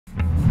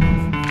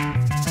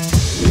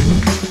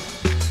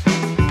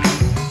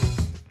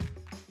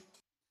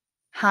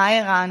Hi,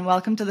 Eran.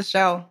 Welcome to the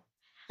show.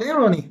 Hey,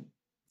 Ronnie.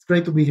 It's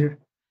great to be here.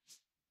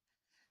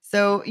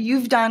 So,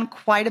 you've done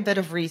quite a bit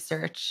of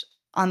research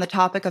on the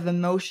topic of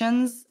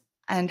emotions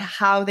and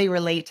how they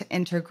relate to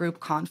intergroup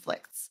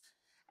conflicts.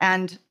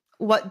 And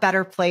what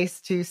better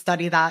place to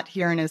study that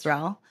here in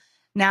Israel?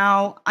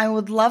 Now, I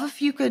would love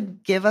if you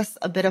could give us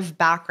a bit of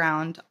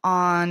background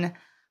on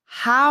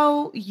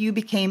how you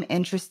became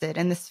interested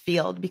in this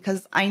field,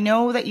 because I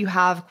know that you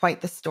have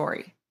quite the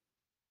story.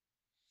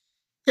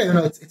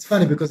 Yeah, it's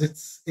funny because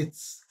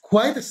it's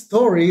quite a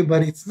story,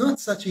 but it's not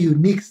such a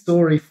unique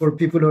story for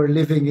people who are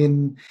living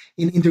in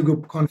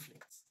intergroup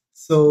conflicts.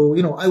 So,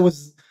 I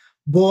was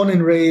born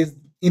and raised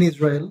in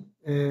Israel.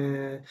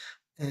 In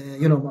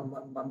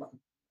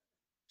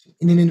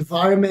an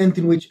environment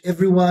in which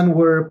everyone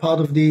were part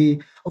of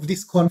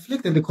this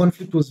conflict, and the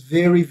conflict was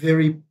very,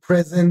 very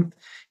present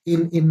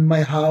in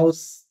my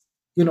house.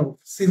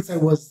 Since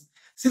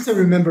I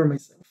remember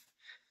myself.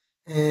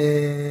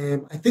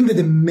 I think that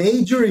the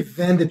major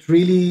event that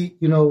really,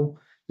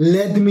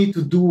 led me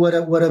to do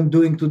what I'm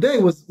doing today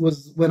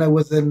was when I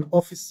was an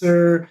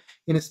officer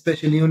in a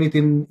special unit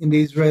in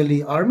the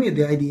Israeli army,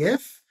 the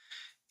IDF.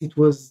 It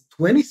was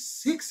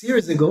 26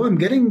 years ago. I'm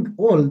getting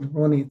old,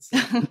 Ronnie.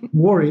 I'm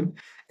worried.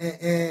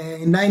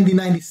 In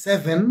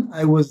 1997,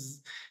 I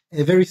was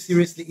very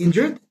seriously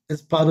injured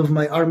as part of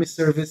my army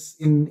service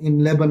in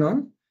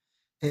Lebanon,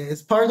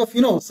 as part of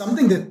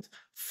something that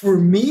for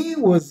me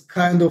was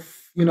kind of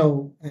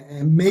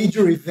a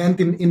major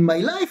event in my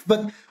life.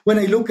 But when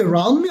I look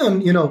around me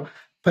on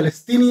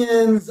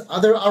Palestinians,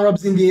 other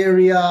Arabs in the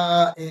area,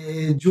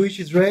 Jewish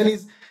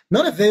Israelis,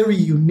 not a very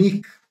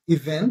unique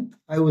event.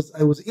 I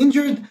was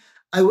injured.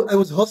 I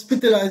was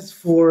hospitalized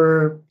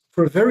for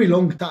a very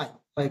long time.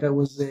 Like I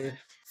was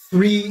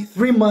 3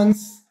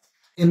 months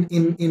in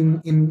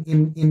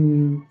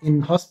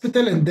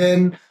hospital, and then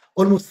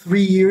almost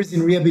 3 years in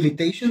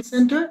rehabilitation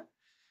center.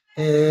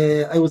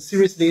 I was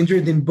seriously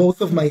injured in both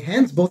of my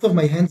hands. Both of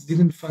my hands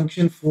didn't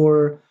function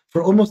for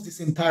almost this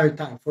entire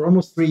time, for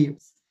almost 3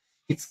 years.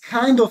 It's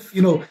kind of,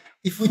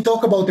 if we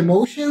talk about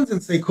emotions and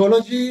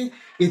psychology,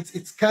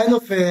 it's kind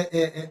of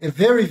a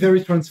very,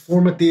 very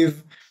transformative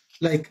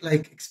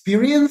like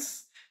experience,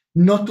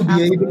 not to be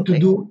able to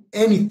Absolutely. do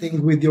anything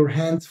with your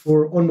hands for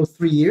almost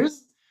 3 years.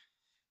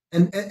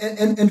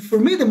 And for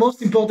me, the most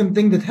important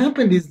thing that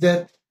happened is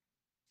that,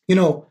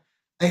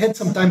 I had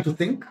some time to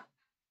think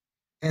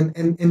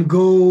and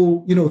go,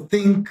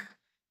 think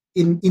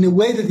in a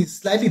way that is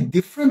slightly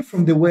different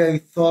from the way I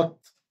thought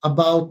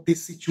about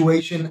this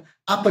situation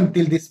up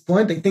until this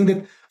point. I think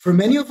that for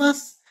many of us,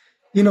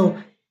 you know,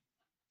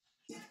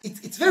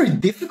 it's very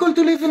difficult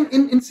to live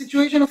in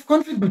situation of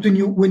conflict, but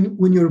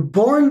when you're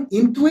born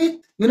into it,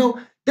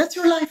 that's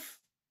your life.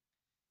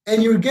 And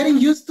you're getting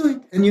used to it.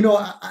 And,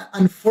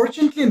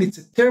 unfortunately, and it's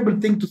a terrible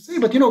thing to say,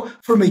 but,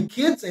 for my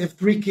kids, I have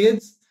 3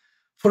 kids.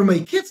 For my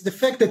kids, the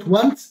fact that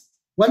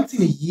once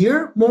in a year,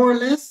 more or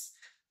less,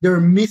 there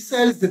are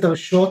missiles that are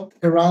shot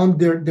around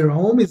their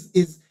home is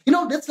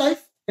that's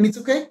life, and it's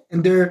okay.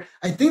 And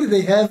I think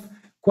they have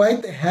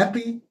quite a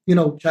happy,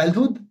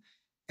 childhood.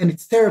 And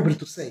it's terrible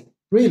to say.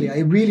 Really, I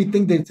really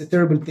think that it's a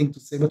terrible thing to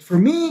say. But for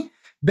me,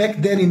 back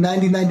then in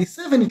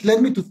 1997, it led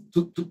me to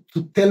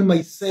tell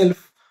myself,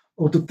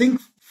 or to think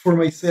for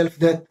myself,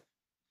 that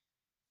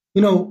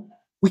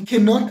we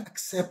cannot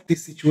accept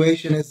this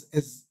situation as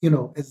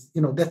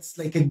that's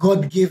like a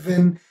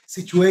God-given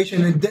situation,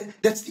 and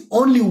that's the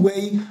only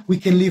way we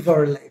can live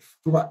our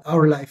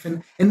life.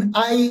 And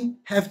I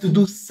have to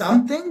do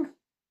something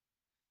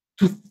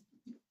to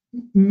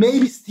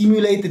maybe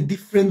stimulate a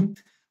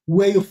different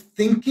way of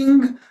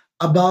thinking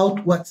about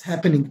what's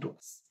happening to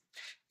us.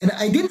 And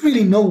I didn't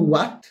really know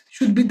what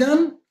should be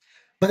done,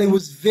 but it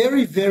was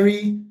very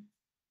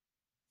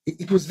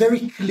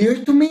clear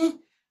to me,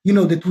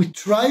 that we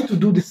try to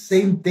do the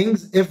same things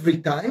every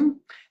time.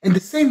 And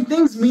the same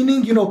things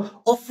meaning,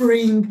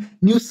 offering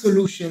new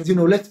solutions,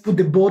 let's put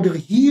the border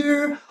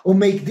here, or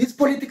make these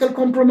political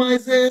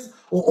compromises,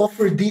 or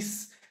offer this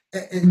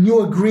a new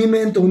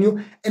agreement, or new,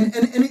 and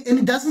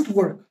it doesn't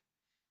work.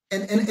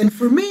 And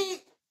for me,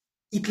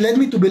 it led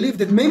me to believe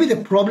that maybe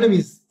the problem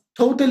is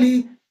totally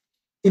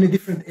in a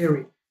different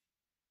area.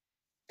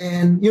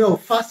 And,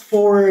 fast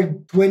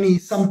forward 20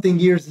 something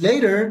years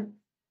later,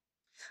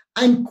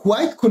 I'm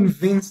quite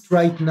convinced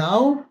right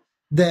now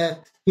that,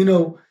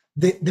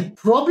 the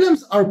problems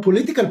are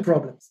political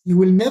problems. You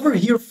will never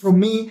hear from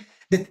me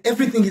that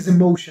everything is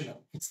emotional.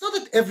 It's not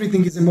that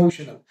everything is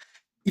emotional.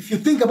 If you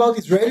think about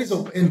Israelis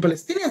and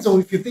Palestinians, or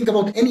if you think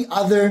about any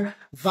other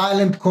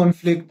violent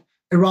conflict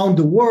around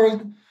the world,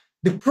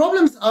 the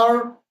problems are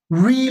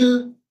real,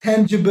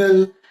 tangible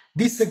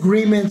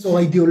disagreements or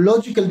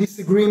ideological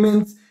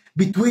disagreements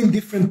between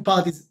different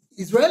parties.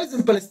 Israelis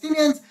and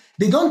Palestinians,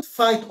 they don't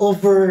fight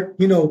over,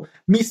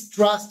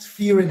 mistrust,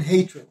 fear, and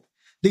hatred.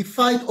 They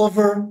fight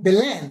over the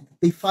land.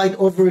 They fight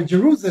over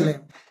Jerusalem.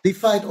 They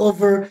fight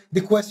over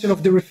the question of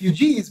the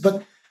refugees. But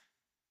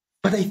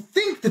I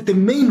think that the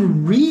main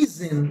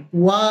reason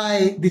why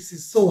this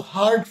is so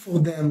hard for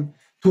them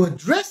to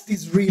address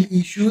these real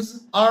issues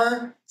are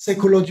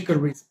psychological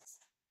reasons.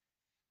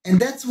 And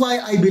that's why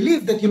I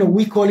believe that,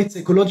 we call it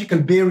psychological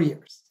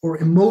barriers or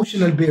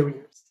emotional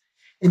barriers.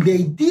 And the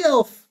idea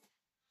of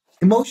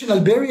emotional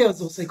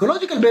barriers or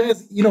psychological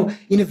barriers,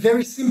 in a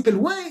very simple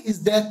way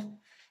is that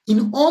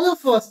in order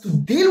for us to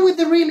deal with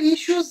the real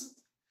issues,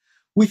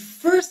 we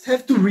first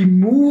have to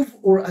remove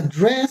or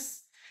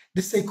address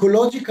the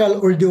psychological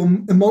or the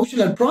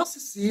emotional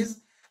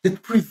processes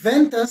that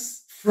prevent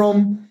us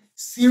from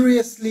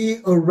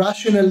seriously or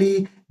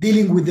rationally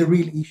dealing with the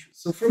real issues.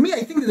 So for me,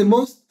 I think that the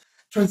most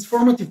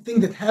transformative thing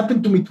that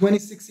happened to me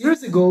 26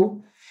 years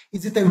ago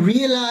is that I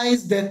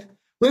realized that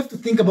we have to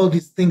think about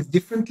these things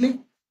differently.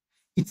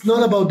 It's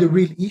not about the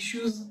real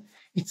issues.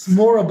 It's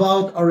more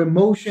about our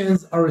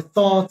emotions, our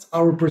thoughts,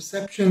 our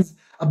perceptions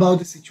about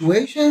the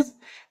situations.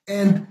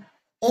 And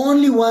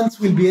only once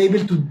we'll be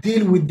able to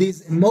deal with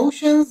these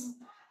emotions,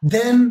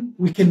 then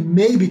we can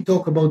maybe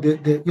talk about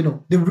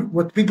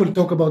what people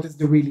talk about as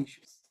the real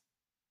issues.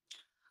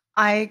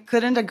 I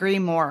couldn't agree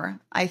more.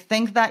 I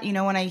think that,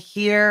 when I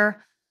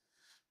hear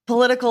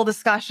political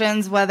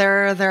discussions,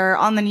 whether they're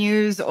on the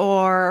news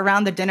or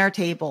around the dinner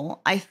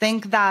table, I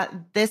think that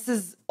this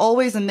is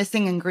always a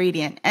missing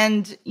ingredient.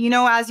 And,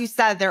 as you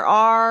said, there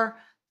are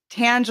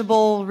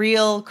tangible,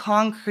 real,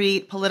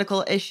 concrete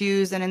political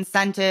issues and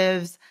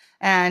incentives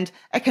and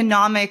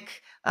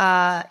economic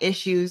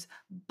issues,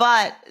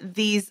 but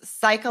these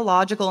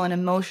psychological and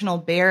emotional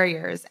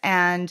barriers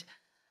and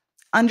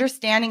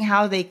understanding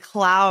how they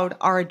cloud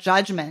our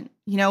judgment.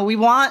 We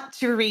want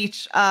to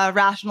reach a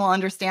rational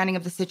understanding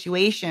of the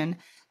situation.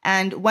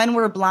 And when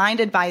we're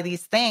blinded by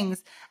these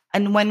things,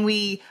 and when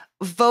we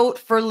vote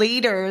for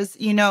leaders,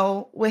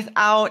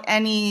 without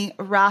any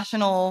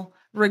rational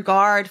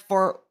regard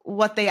for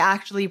what they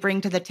actually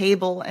bring to the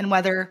table and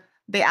whether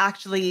they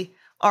actually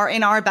are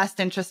in our best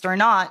interest or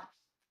not,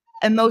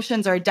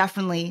 emotions are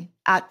definitely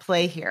at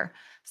play here.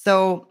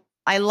 So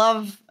I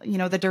love,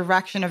 the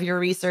direction of your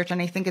research,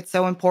 and I think it's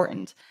so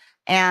important.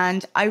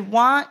 And I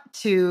want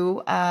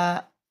to,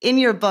 in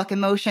your book,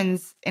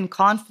 Emotions in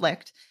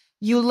Conflict,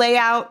 you lay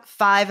out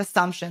 5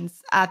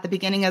 assumptions at the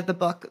beginning of the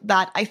book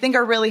that I think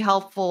are really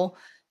helpful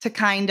to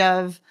kind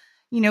of,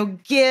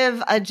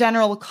 give a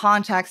general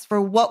context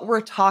for what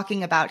we're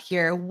talking about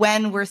here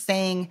when we're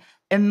saying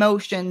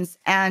emotions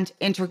and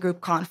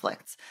intergroup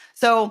conflicts.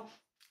 So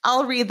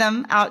I'll read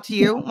them out to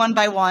you one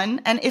by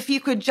one. And if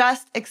you could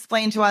just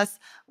explain to us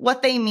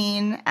what they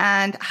mean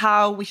and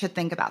how we should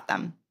think about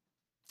them.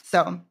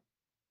 So,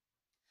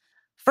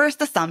 first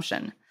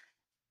assumption: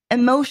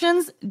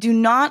 emotions do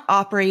not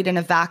operate in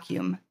a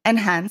vacuum, and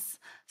hence,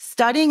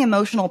 studying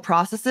emotional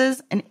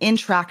processes and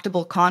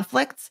intractable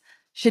conflicts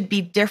should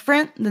be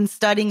different than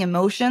studying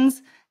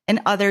emotions in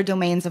other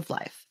domains of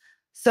life.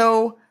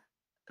 So,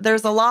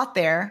 there's a lot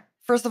there.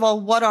 First of all,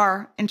 what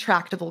are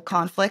intractable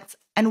conflicts?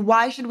 And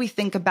why should we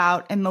think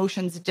about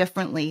emotions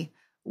differently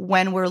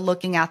when we're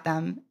looking at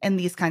them in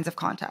these kinds of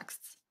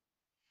contexts?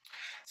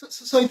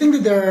 So I think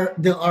that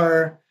there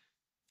are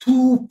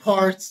 2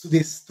 parts to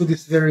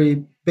this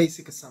very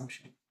basic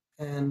assumption,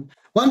 and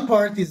one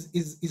part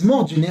is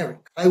more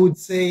generic. I would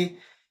say,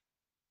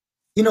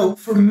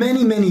 for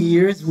many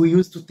years we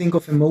used to think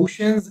of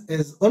emotions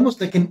as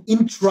almost like an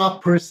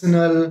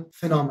intrapersonal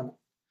phenomenon,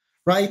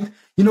 right?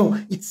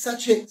 It's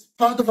such a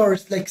part of our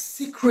like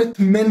secret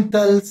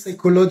mental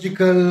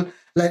psychological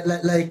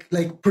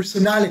like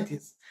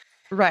personalities.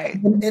 Right.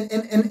 And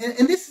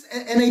this,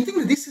 and I think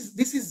that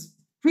this is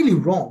really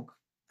wrong.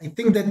 I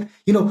think that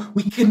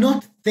we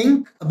cannot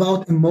think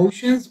about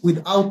emotions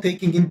without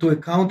taking into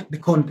account the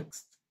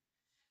context,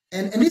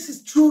 and this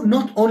is true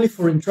not only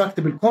for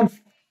intractable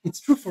conflict. It's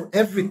true for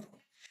everything,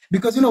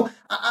 because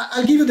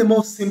I'll give you the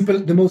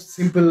most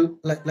simple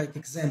like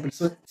example.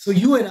 So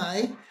you and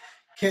I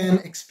can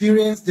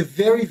experience the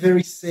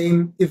very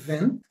same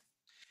event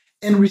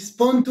and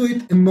respond to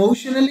it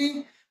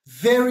emotionally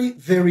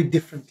very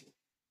differently,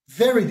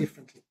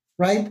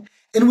 right?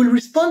 And we'll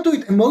respond to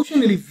it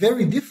emotionally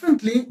very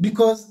differently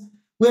because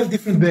we have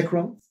different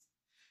backgrounds,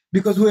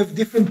 because we have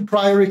different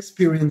prior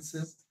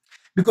experiences,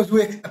 because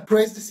we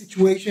appraise the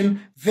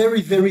situation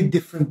very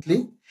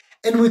differently,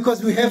 and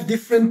because we have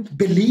different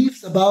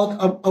beliefs about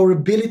our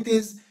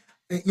abilities,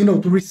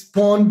 to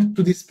respond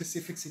to this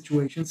specific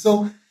situation.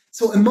 So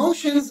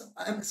emotions,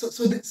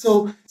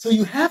 so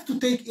you have to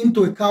take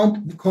into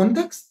account the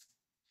context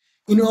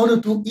in order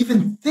to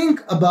even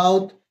think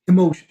about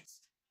emotions.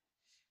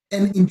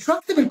 And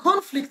intractable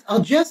conflicts are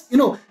just,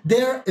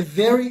 they're a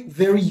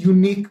very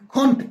unique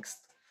context.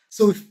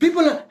 So if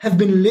people have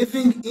been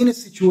living in a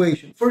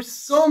situation for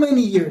so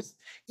many years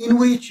in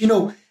which,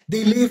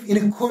 they live in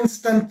a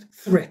constant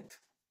threat,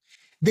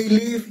 they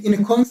live in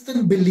a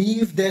constant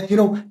belief that,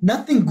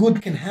 nothing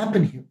good can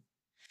happen here.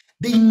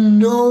 They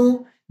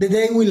know that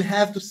they will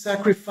have to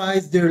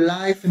sacrifice their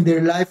life and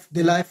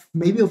the life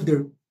maybe of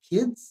their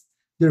kids,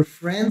 their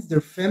friends,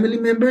 their family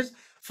members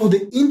for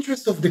the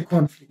interest of the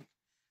conflict.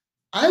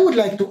 I would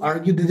like to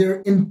argue that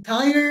their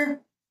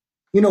entire,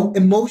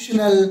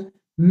 emotional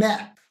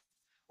map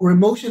or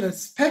emotional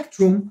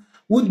spectrum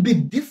would be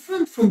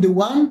different from the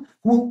one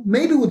who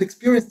maybe would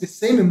experience the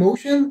same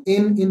emotion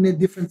in a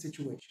different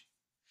situation.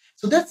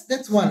 So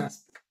that's one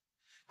aspect.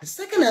 The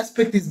second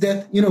aspect is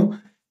that,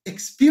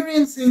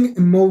 experiencing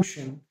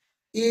emotion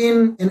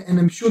and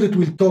I'm sure that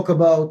we'll talk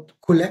about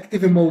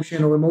collective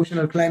emotion or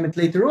emotional climate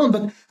later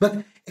on,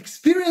 but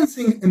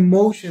experiencing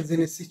emotions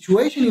in a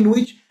situation in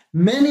which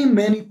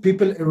many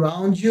people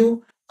around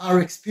you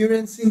are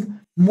experiencing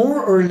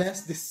more or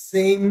less the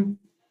same,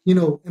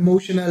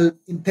 emotional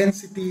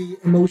intensity,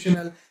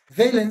 emotional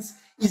valence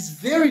is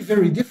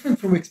very different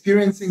from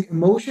experiencing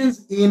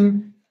emotions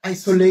in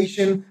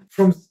isolation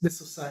from the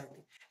society.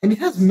 And it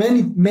has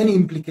many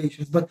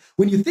implications. But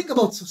when you think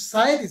about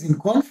societies in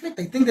conflict,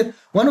 I think that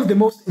one of the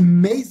most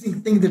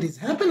amazing things that is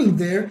happening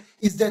there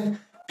is that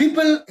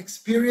people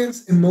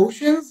experience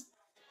emotions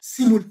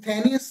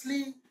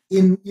simultaneously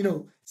in,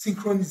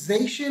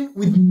 synchronization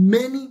with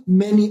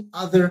many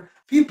other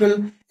people.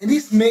 And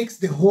this makes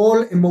the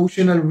whole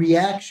emotional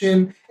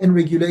reaction and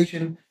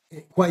regulation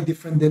quite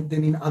different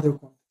than in other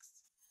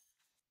contexts.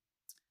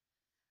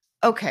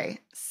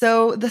 Okay,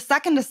 so the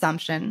second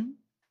assumption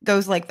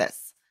goes like this.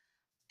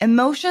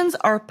 Emotions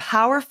are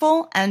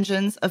powerful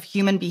engines of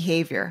human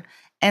behavior,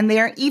 and they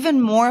are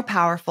even more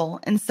powerful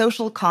in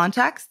social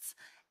contexts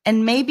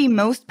and may be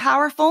most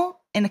powerful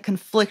in a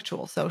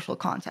conflictual social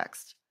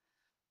context.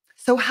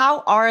 So,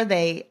 how are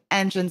they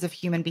engines of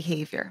human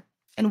behavior?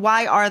 And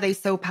why are they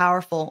so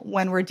powerful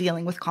when we're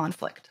dealing with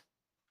conflict?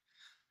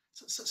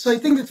 So I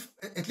think that,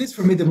 at least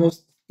for me, the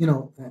most, the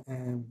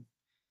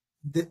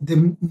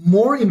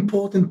more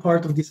important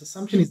part of this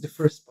assumption is the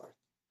first part.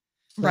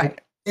 Like,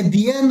 Right. at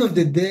the end of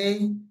the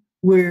day,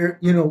 we're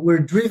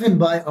driven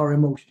by our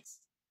emotions.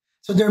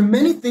 So there are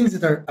many things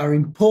that are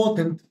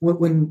important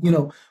when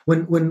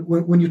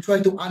you try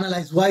to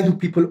analyze why do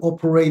people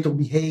operate or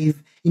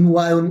behave in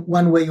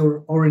one way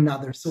or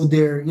another. So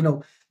their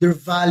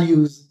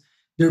values,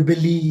 their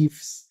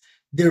beliefs,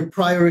 their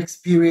prior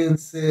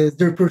experiences,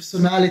 their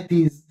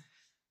personalities.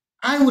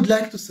 I would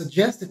like to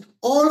suggest that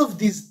all of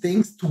these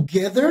things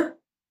together,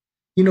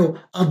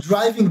 are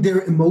driving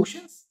their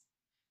emotions,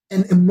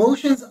 and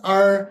emotions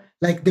are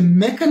like the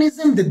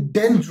mechanism that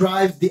then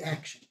drives the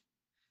action.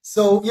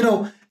 So,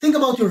 think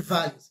about your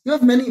values. You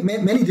have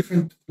many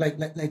different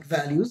like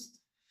values,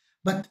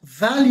 but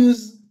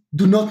values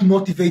do not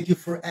motivate you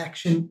for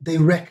action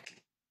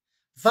directly.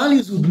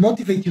 Values would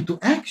motivate you to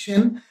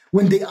action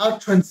when they are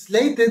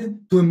translated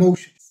to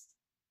emotions.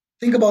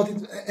 Think about it,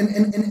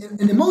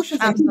 and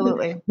emotions. I think that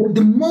Absolutely.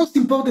 the most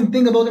important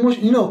thing about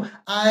emotion,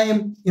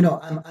 I'm.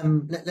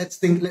 Let's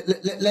think.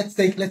 Let's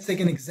take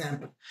an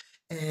example.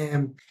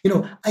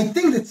 I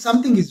think that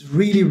something is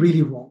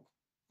really wrong.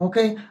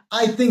 Okay,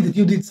 I think that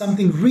you did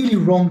something really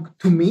wrong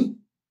to me.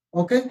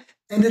 Okay,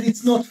 and that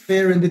it's not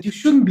fair, and that you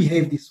shouldn't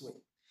behave this way.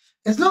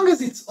 As long as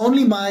it's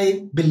only my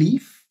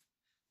belief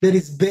that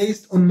is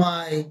based on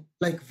my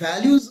like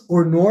values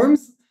or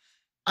norms,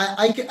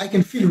 I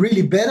can feel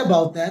really bad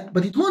about that,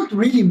 but it won't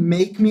really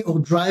make me or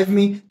drive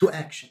me to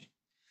action.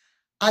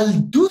 I'll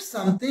do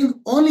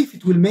something only if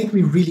it will make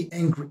me really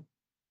angry.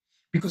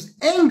 Because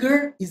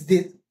anger is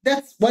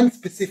that's one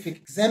specific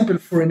example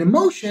for an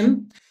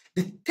emotion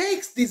that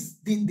takes these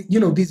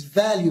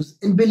values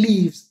and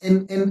beliefs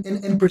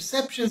and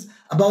perceptions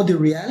about the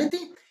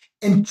reality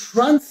and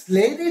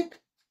translate it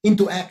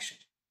into action.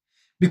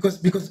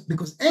 Because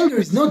anger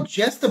is not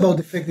just about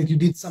the fact that you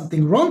did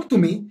something wrong to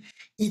me,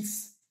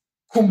 it's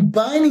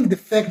combining the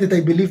fact that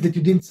I believe that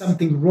you did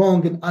something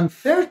wrong and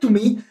unfair to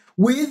me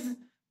with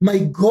my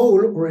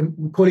goal, or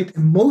we call it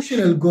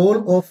emotional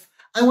goal, of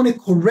I want to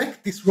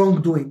correct this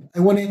wrongdoing. I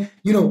want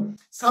to,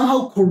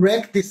 somehow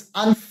correct this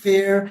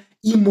unfair,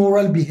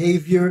 immoral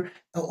behavior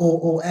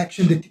or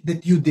action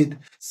that you did.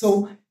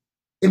 So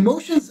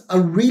emotions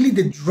are really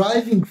the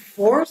driving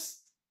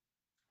force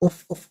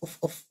of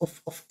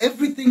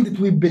everything that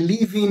we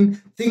believe in,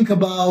 think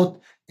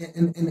about,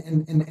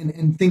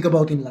 and think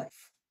about in life.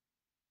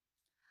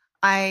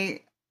 I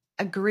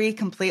agree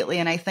completely.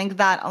 And I think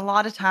that a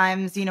lot of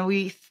times,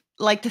 we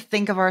like to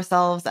think of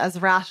ourselves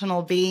as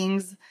rational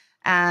beings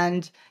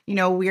and,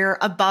 we're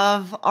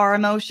above our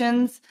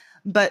emotions.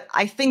 But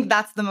I think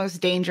that's the most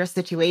dangerous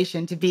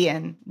situation to be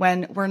in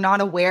when we're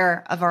not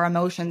aware of our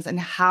emotions and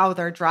how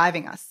they're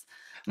driving us.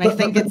 And I But, but,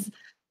 think but it's,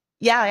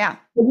 yeah.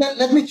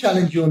 let me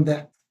challenge you on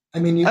that. I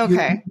mean,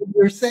 Okay.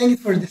 you're saying it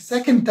for the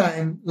second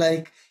time,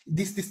 like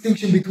this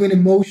distinction between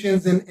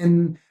emotions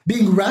and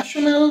being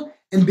rational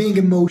and being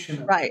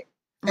emotional. Right.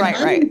 And Right.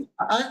 Right.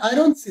 I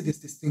don't see this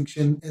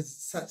distinction as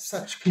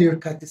such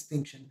clear-cut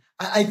distinction.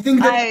 I think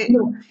that, I,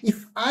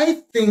 if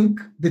I think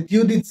that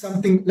you did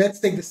something, let's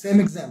take the same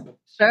example.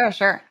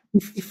 sure.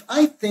 If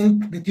I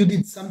think that you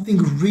did something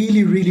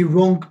really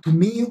wrong to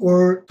me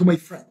or to my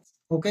friends,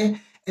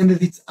 okay, and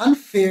that it's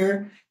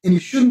unfair and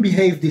you shouldn't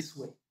behave this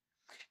way,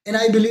 and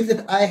I believe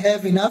that I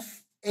have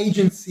enough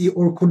agency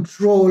or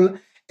control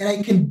and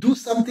I can do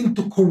something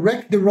to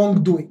correct the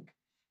wrongdoing,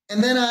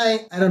 and then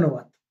I don't know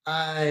what,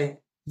 I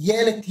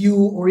yell at you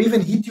or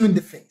even hit you in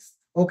the face,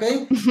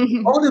 okay,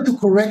 in order to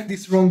correct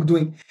this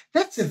wrongdoing,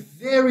 that's a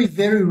very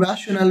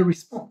rational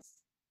response.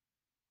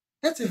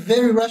 That's a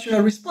very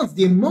rational response.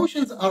 The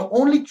emotions are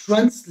only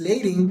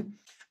translating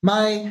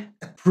my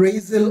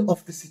appraisal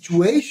of the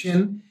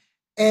situation,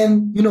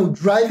 and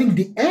driving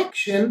the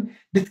action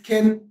that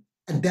can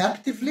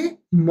adaptively,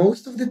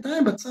 most of the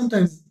time, but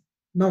sometimes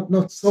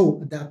not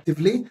so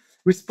adaptively,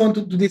 respond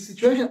to this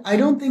situation. I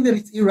don't think that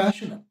it's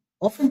irrational.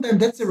 Oftentimes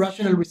that's a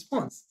rational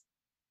response.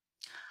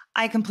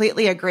 I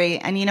completely agree.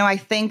 And, I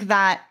think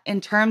that in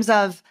terms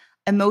of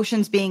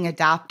emotions being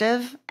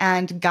adaptive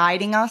and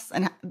guiding us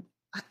and,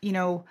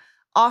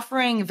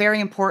 offering very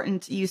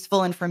important,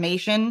 useful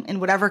information in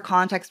whatever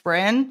context we're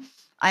in,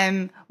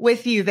 I'm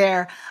with you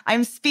there.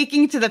 I'm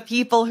speaking to the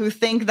people who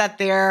think that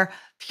they're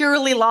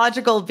purely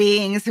logical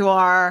beings who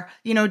are,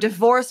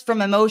 divorced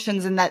from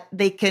emotions and that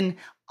they can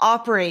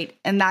operate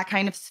in that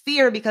kind of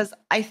sphere, because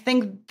I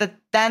think that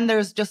then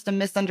there's just a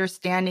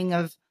misunderstanding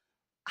of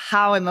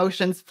how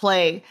emotions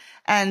play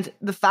and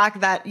the fact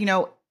that,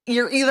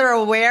 you're either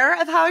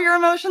aware of how your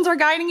emotions are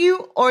guiding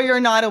you or you're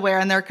not aware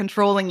and they're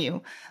controlling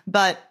you.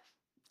 But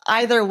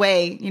either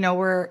way,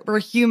 we're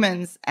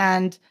humans,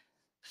 and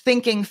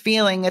thinking,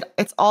 feeling,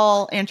 it's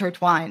all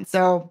intertwined.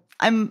 So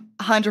I'm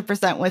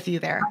 100% with you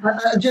there.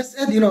 I just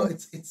add,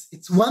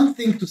 it's one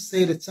thing to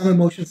say that some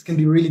emotions can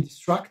be really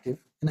destructive,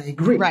 and I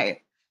agree.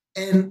 Right.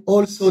 And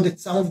also that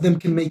some of them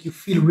can make you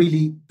feel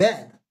really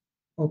bad.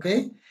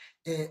 Okay.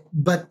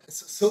 But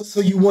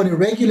so you want to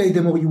regulate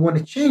them or you want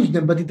to change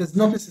them, but it does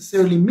not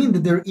necessarily mean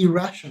that they're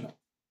irrational.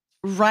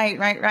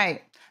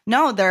 Right.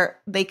 No,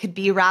 they could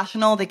be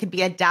rational. They could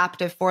be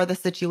adaptive for the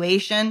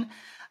situation.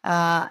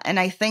 And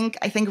I think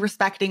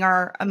respecting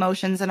our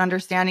emotions and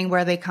understanding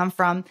where they come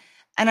from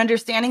and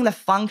understanding the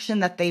function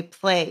that they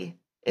play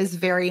is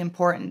very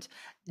important,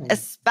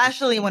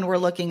 especially when we're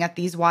looking at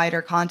these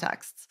wider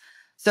contexts.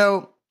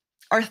 So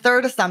our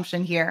third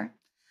assumption here: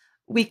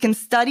 we can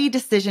study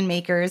decision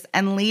makers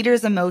and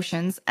leaders'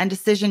 emotions and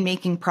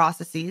decision-making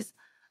processes,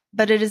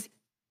 but it is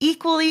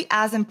equally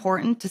as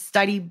important to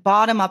study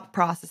bottom-up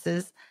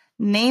processes,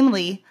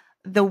 namely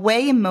the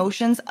way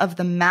emotions of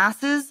the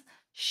masses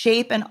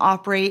shape and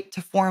operate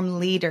to form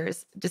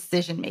leaders'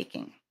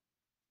 decision-making.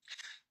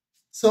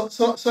 So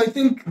I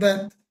think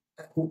that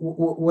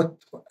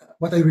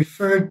what I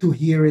referred to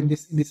here in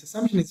this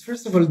assumption is,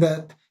 first of all,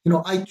 that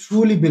I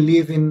truly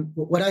believe in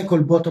what I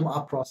call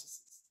bottom-up processes.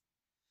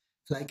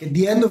 Like at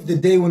the end of the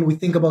day, when we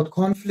think about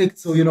conflict,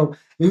 so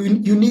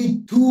you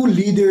need two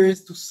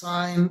leaders to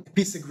sign a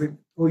peace agreement,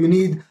 or you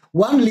need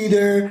one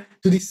leader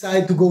to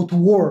decide to go to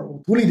war,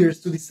 or two leaders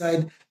to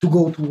decide to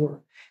go to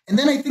war. And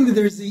then I think that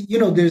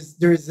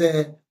there's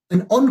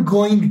an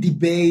ongoing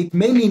debate,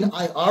 mainly in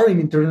IR, in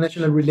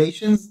international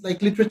relations,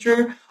 like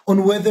literature,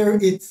 on whether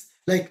it's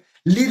like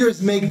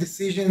leaders make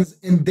decisions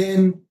and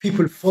then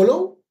people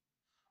follow,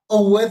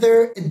 or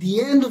whether at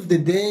the end of the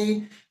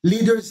day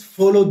leaders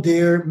follow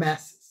their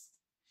masses.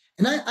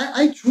 And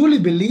I truly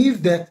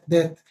believe that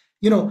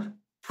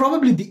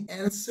probably the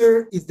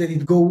answer is that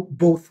it go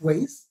both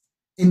ways,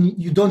 and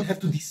you don't have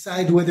to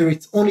decide whether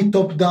it's only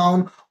top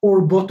down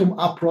or bottom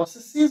up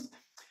processes.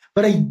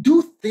 But I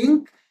do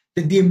think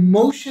that the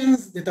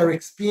emotions that are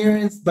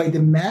experienced by the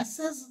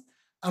masses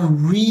are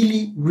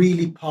really,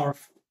 really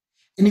powerful.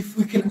 And if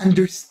we can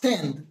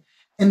understand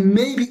and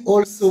maybe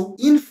also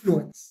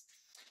influence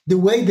the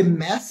way the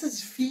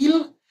masses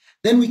feel,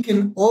 then we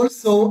can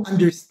also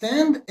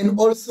understand and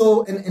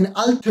also and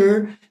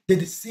alter the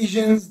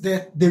decisions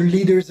that their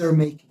leaders are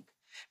making.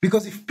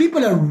 Because if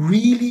people are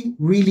really,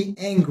 really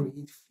angry,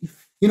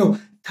 if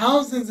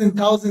thousands and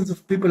thousands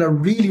of people are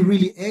really,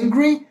 really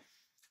angry,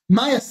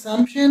 my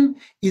assumption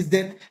is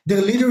that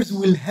their leaders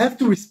will have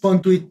to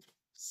respond to it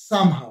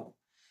somehow.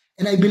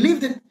 And I believe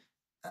that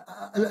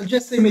I'll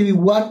just say maybe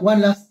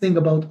one last thing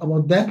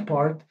about that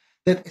part,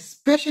 that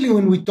especially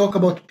when we talk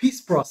about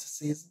peace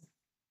processes,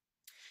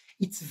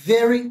 it's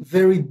very,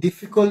 very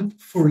difficult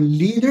for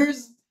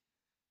leaders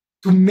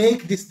to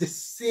make this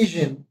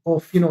decision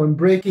of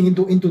breaking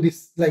into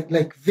this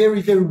like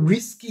very, very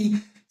risky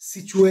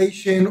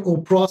situation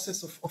or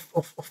process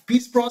of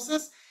peace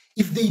process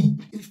if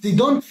they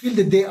don't feel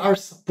that they are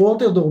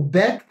supported or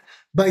backed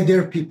by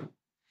their people.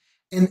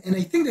 And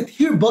I think that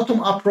here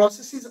bottom-up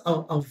processes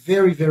are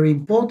very, very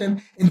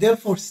important, and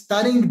therefore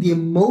studying the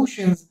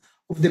emotions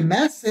of the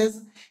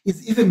masses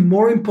is even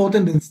more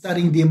important than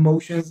studying the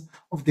emotions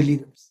of the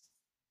leaders.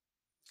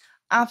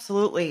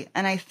 Absolutely.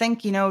 And I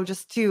think,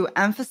 just to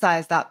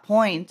emphasize that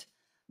point,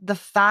 the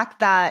fact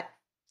that,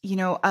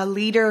 a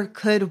leader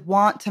could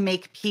want to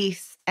make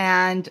peace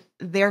and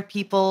their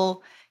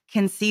people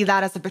can see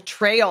that as a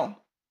betrayal,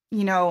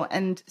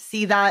 and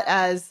see that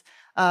as,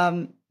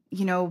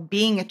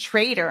 being a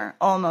traitor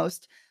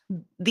almost.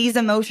 These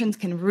emotions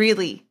can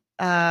really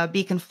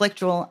be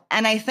conflictual.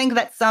 And I think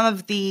that some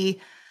of the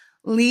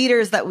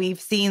leaders that we've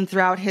seen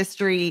throughout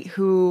history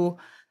who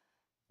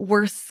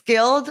were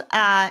skilled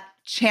at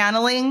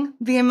channeling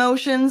the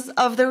emotions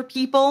of their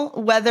people,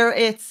 whether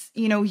it's,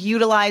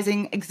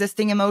 utilizing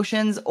existing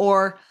emotions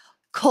or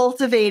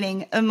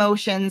cultivating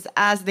emotions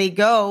as they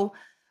go,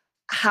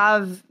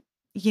 have,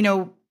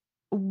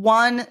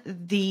 won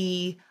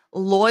the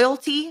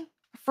loyalty,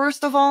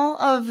 first of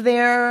all, of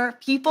their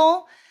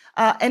people,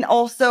 and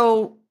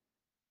also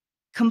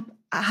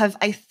have,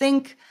 I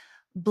think,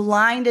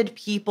 blinded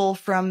people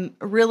from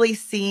really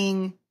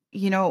seeing,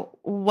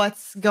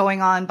 what's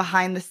going on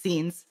behind the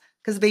scenes,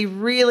 because they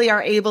really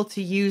are able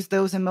to use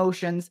those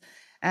emotions.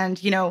 And,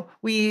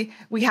 we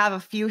have a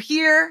few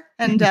here,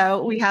 and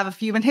we have a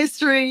few in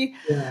history,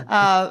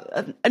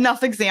 Yeah.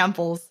 enough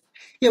examples.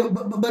 Yeah,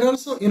 but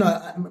also,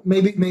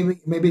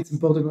 maybe it's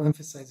important to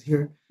emphasize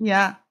here.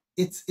 Yeah.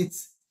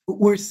 It's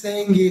we're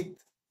saying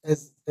it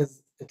as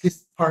at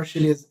least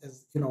partially as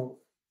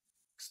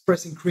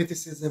expressing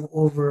criticism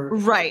over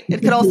Right. It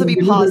could people also and be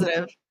the leaders.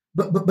 positive.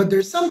 But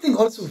there's something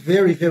also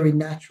very, very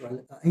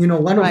natural.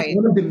 Right.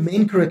 One of the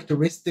main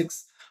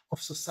characteristics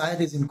of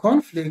societies in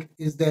conflict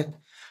is that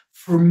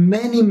for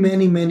many,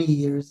 many, many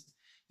years,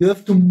 you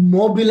have to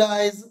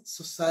mobilize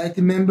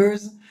society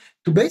members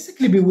to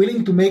basically be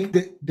willing to make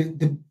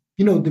the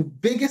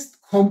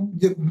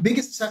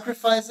biggest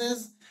sacrifices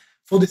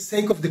for the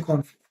sake of the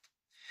conflict.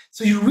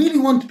 So you really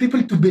want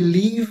people to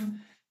believe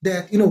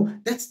that,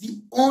 that's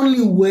the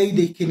only way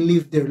they can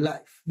live their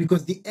life,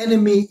 because the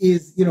enemy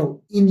is,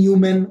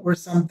 inhuman or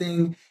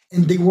something,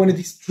 and they want to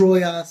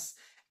destroy us.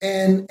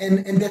 And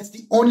that's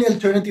the only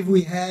alternative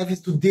we have,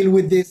 is to deal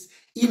with this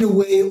in a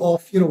way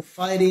of,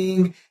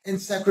 fighting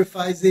and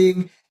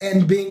sacrificing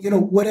and being,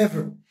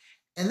 whatever.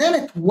 And then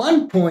at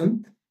one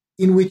point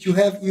in which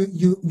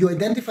you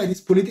identify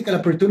this political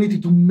opportunity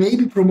to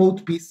maybe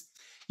promote peace,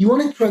 you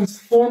want to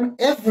transform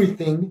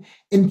everything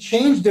and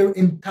change their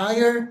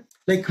entire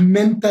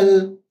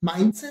mental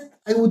mindset,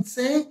 I would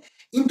say,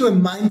 into a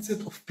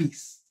mindset of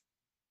peace.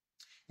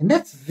 And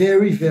that's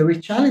very, very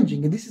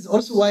challenging. And this is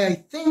also why I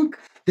think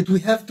that we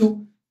have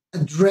to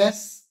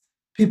address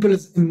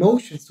people's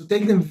emotions, to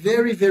take them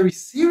very, very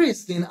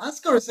seriously, and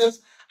ask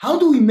ourselves, how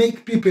do we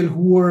make people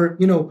who are,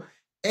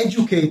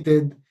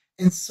 educated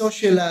and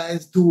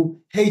socialized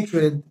to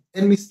hatred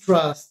and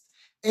mistrust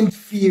and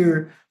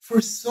fear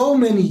for so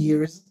many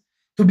years,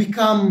 to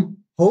become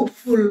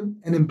hopeful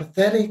and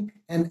empathetic?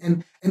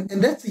 And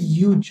that's a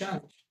huge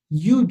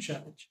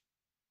challenge.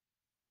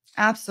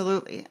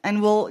 Absolutely.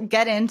 And we'll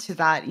get into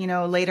that,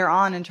 later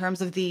on, in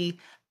terms of the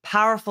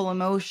powerful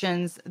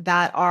emotions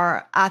that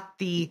are at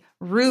the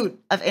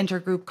root of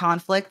intergroup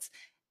conflicts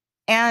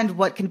and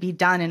what can be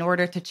done in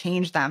order to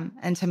change them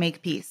and to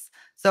make peace.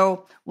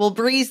 So we'll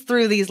breeze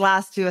through these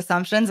last two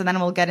assumptions, and then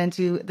we'll get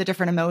into the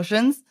different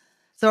emotions.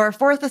 So our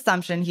fourth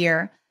assumption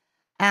here,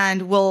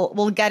 and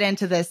we'll get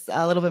into this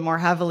a little bit more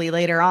heavily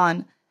later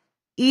on.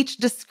 Each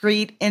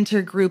discrete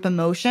intergroup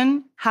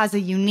emotion has a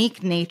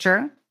unique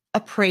nature,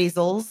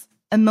 appraisals,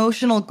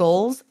 emotional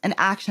goals, and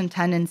action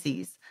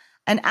tendencies.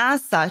 And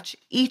as such,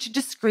 each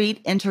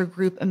discrete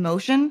intergroup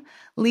emotion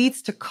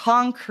leads to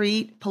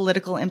concrete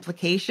political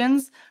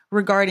implications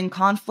regarding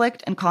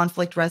conflict and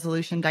conflict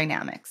resolution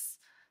dynamics.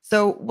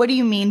 So, what do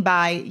you mean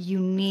by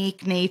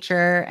unique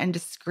nature and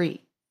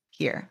discrete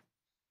here?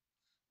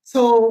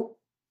 So,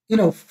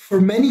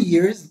 for many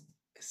years,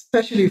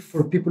 especially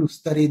for people who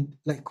studied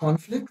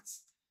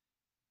conflicts,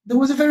 there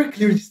was a very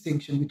clear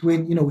distinction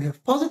between, we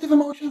have positive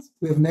emotions,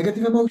 we have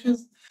negative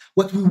emotions.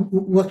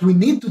 What we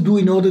need to do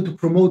in order to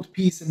promote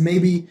peace and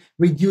maybe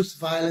reduce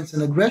violence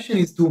and aggression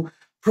is to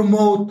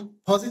promote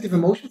positive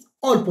emotions,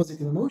 all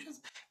positive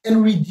emotions,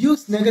 and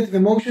reduce negative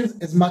emotions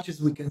as much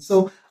as we can.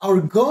 So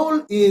our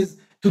goal is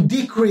to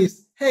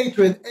decrease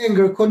hatred,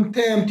 anger,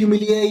 contempt,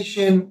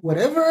 humiliation,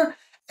 whatever,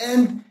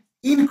 and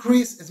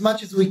increase as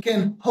much as we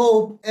can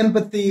hope,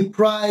 empathy,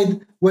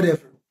 pride,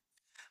 whatever.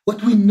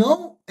 What we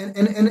know, and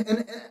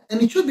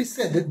it should be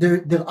said that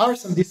there are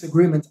some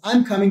disagreements.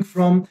 I'm coming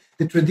from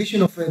the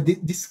tradition of a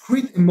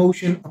discrete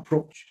emotion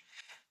approach.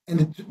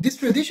 And this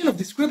tradition of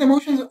discrete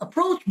emotion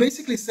approach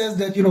basically says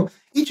that,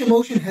 each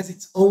emotion has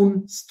its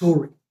own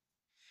story.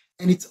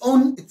 And its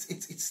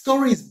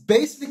story is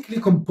basically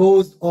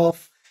composed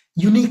of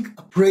unique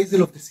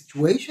appraisal of the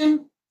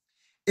situation,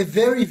 a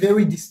very,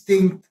 very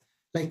distinct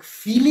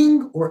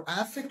feeling or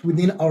affect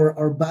within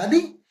our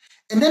body,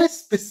 and then a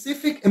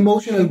specific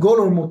emotional goal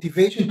or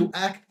motivation to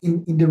act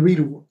in the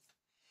real world.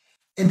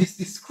 And this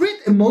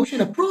discrete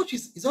emotion approach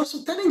is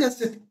also telling us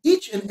that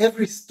each and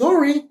every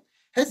story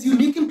has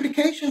unique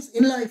implications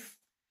in life.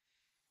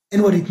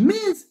 And what it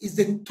means is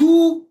that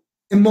two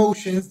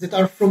emotions that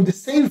are from the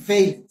same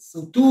valence,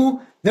 so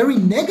two very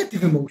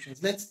negative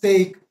emotions, let's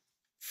take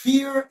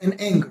fear and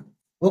anger,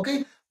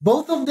 okay?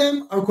 Both of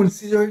them are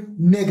considered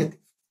negative.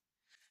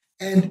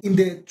 And in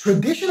the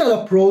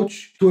traditional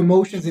approach to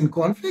emotions in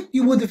conflict,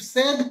 you would have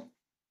said,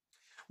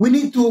 we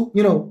need to,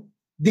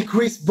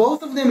 decrease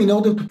both of them in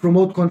order to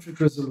promote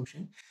conflict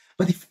resolution.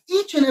 But if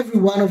each and every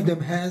one of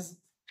them has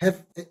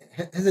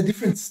a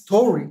different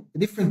story, a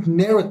different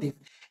narrative,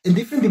 and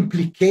different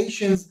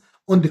implications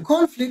on the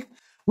conflict,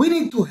 we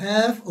need to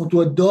have or to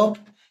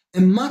adopt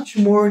a much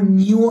more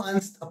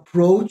nuanced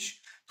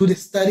approach to the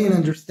study and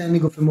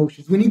understanding of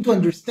emotions. We need to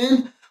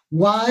understand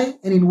why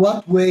and in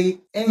what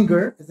way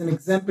anger, as an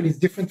example, is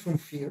different from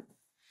fear,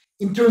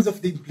 in terms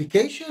of the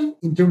implication,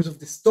 in terms of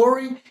the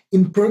story,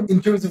 in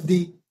terms of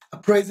the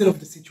appraisal of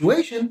the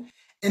situation,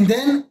 and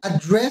then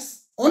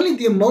address only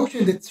the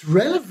emotion that's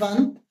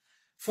relevant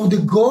for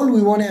the goal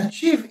we want to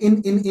achieve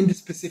in the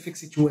specific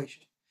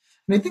situation.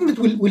 And I think that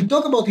we'll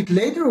talk about it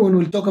later when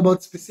we'll talk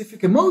about specific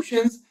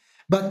emotions,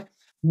 but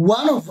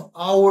one of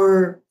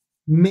our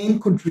main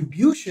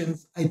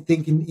contributions, I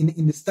think,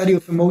 in the study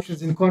of emotions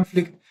in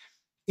conflict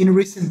in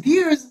recent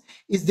years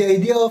is the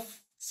idea of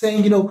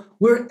saying,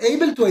 we're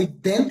able to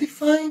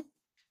identify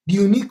the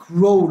unique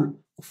role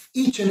of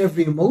each and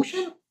every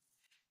emotion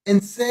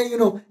and say,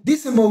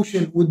 this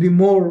emotion would be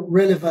more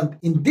relevant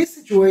in this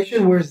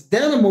situation, whereas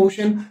that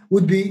emotion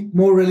would be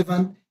more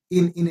relevant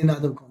in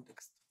another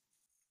context.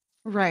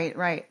 Right,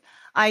 right.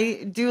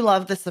 I do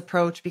love this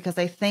approach because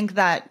I think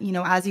that,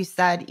 as you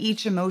said,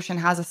 each emotion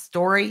has a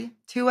story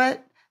to it,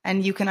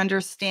 and you can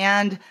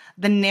understand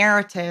the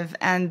narrative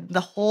and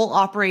the whole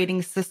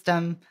operating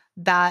system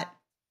that,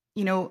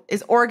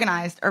 is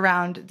organized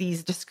around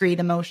these discrete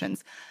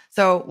emotions.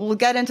 So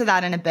we'll get into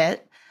that in a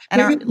bit.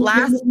 And our Maybe,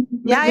 last,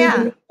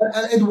 yeah.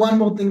 I'll add one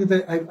more thing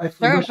that I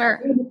Sure, forgot,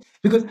 sure.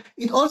 because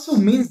it also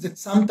means that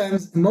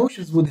sometimes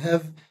emotions would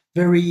have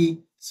very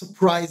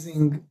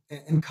surprising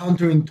and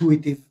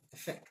counterintuitive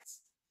effects.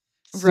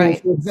 So,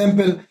 Right. for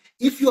example,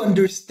 if you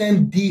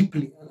understand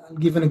deeply, I'll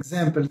give an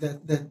example,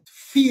 that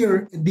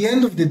fear at the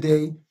end of the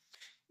day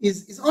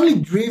is only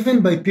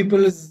driven by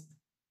people's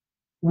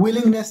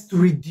willingness to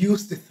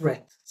reduce the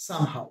threat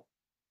somehow.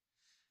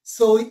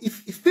 So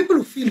if people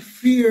who feel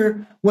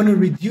fear want to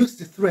reduce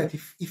the threat,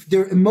 if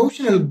their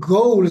emotional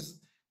goal is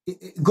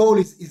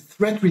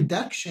threat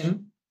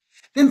reduction,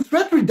 then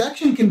threat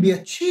reduction can be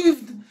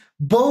achieved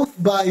both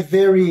by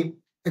very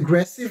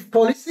aggressive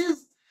policies,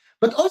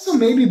 but also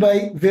maybe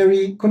by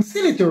very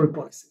conciliatory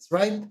policies,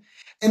 right?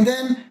 And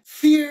then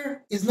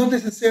fear is not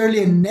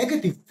necessarily a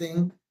negative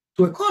thing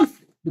to a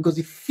conflict, because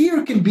if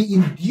fear can be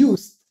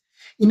induced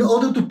in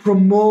order to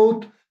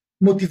promote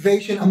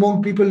motivation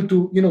among people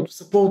to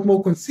support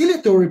more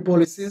conciliatory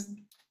policies,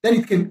 then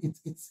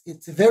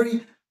it's a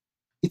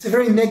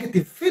very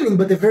negative feeling,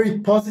 but a very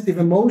positive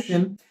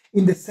emotion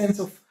in the sense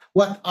of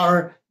what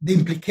are the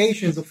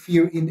implications of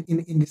fear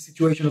in the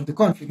situation of the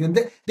conflict.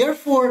 And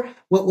therefore,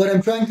 what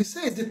I'm trying to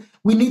say is that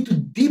we need to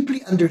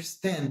deeply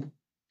understand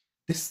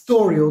the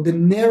story or the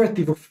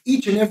narrative of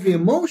each and every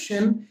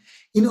emotion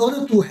in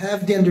order to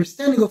have the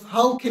understanding of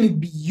how can it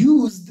be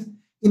used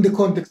in the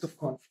context of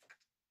conflict.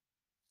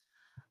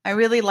 I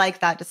really like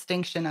that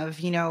distinction of,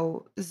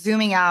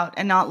 zooming out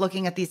and not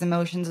looking at these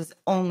emotions as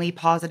only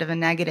positive and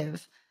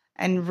negative,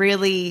 and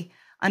really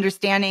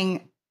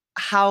understanding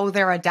how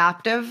they're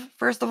adaptive,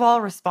 first of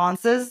all,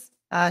 responses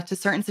to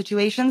certain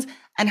situations,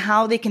 and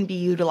how they can be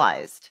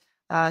utilized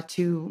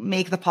to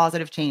make the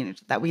positive change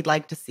that we'd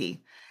like to see.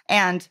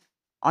 And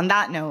on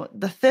that note,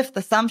 the fifth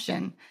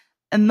assumption,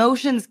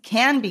 emotions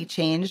can be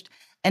changed.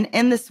 And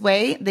in this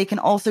way, they can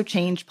also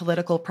change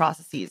political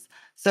processes.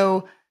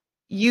 So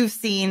you've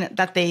seen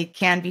that they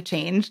can be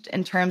changed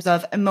in terms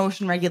of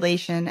emotion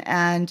regulation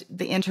and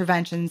the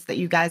interventions that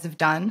you guys have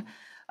done.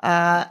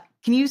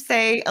 Can you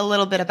say a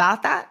little bit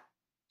about that?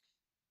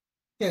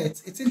 Yeah,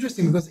 it's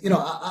interesting because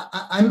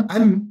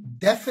I'm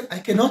definitely I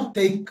cannot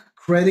take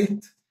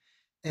credit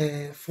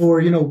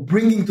for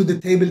bringing to the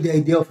table the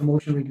idea of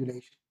emotion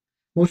regulation.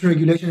 Emotion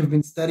regulation has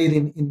been studied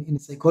in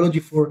psychology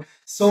for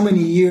so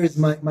many years.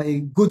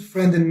 My good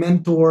friend and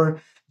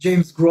mentor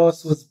James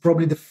Gross was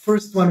probably the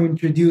first one who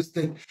introduced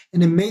like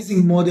an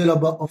amazing model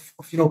of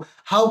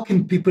how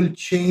can people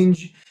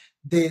change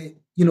the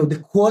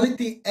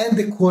quality and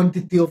the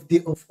quantity of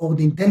the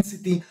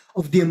intensity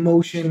of the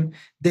emotion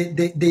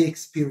they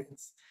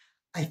experience.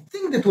 I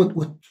think that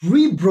what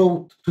we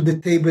brought to the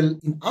table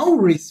in our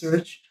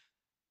research,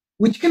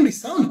 which can be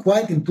sound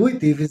quite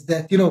intuitive, is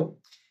that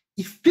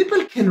if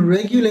people can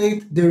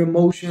regulate their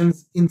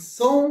emotions in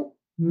so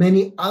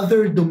many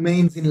other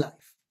domains in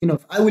life,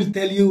 if I will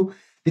tell you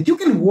that you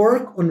can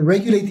work on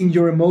regulating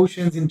your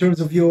emotions in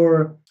terms of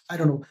your, I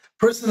don't know,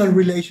 personal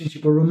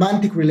relationship or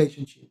romantic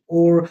relationship,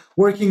 or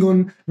working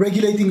on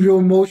regulating your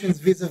emotions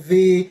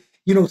vis-a-vis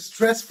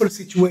stressful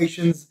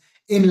situations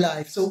in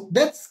life. So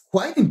that's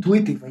quite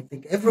intuitive. I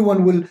think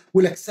everyone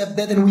will accept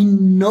that, and we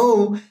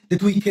know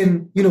that we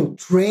can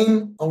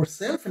train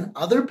ourselves and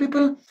other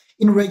people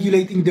in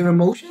regulating their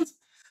emotions.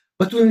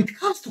 But when it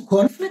comes to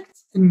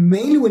conflicts, and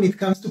mainly when it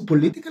comes to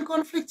political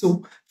conflicts,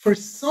 so for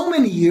so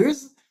many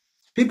years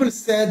people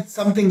said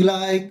something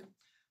like,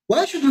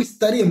 why should we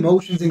study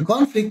emotions in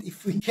conflict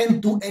if we can't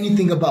do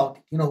anything about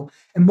it?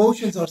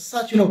 Emotions are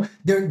such,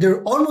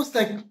 they're almost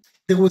like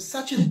there was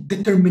such a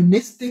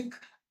deterministic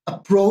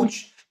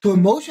approach to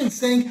emotions,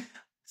 saying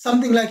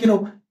something like,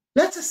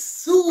 let's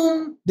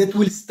assume that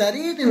we'll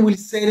study it and we'll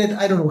say that,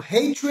 I don't know,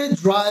 hatred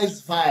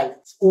drives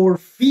violence or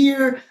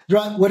fear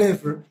drives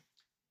whatever.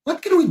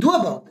 What can we do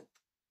about it?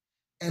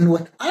 And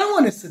what I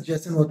want to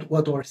suggest, and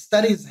what our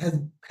studies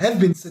have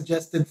been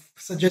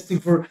suggesting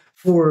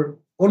for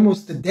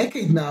almost a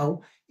decade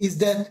now, is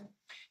that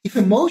if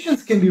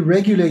emotions can be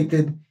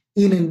regulated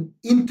in an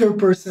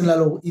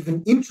interpersonal or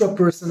even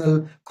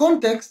intrapersonal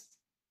context,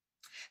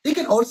 they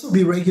can also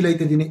be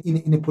regulated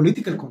in a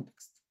political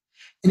context.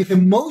 And if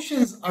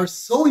emotions are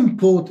so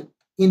important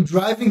in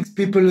driving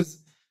people's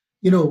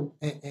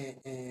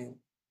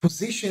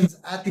positions,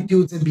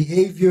 attitudes, and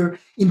behavior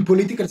in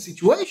political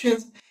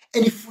situations.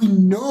 And if we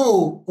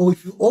know, or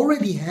if we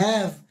already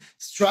have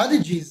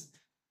strategies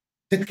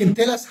that can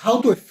tell us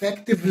how to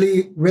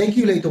effectively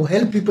regulate or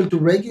help people to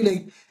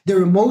regulate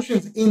their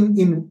emotions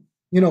in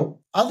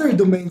other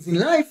domains in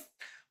life,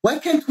 why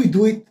can't we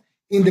do it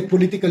in the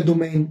political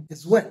domain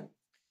as well?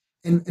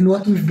 And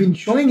what we've been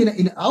showing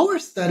in our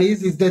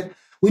studies is that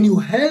when you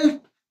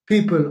help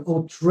people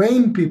or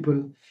train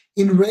people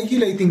in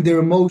regulating their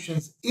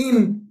emotions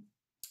in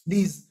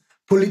these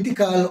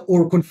political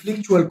or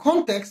conflictual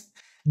contexts,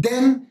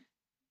 then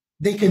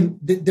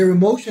their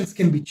emotions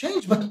can be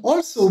changed, but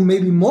also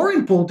maybe more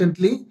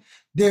importantly,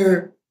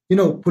 their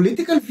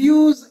political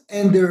views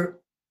and their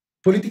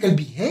political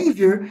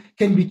behavior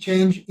can be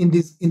changed in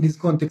this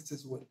context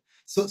as well.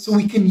 So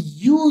we can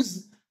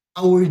use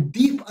our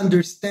deep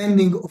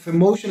understanding of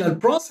emotional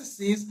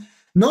processes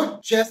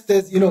not just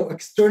as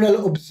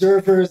external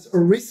observers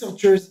or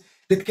researchers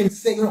that can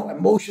say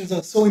emotions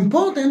are so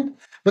important,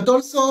 but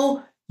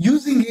also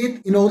using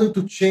it in order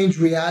to change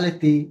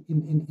reality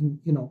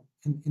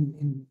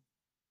in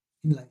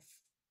life.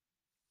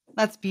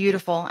 That's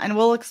beautiful. And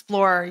we'll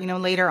explore,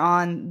 later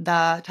on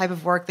the type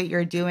of work that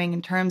you're doing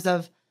in terms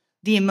of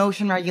the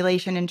emotion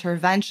regulation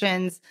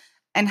interventions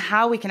and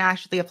how we can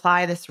actually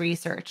apply this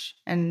research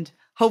and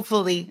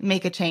hopefully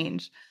make a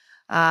change.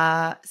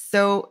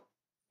 So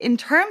in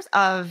terms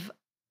of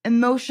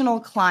emotional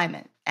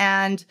climate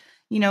and,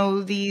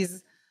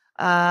 these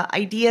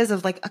ideas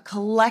of like a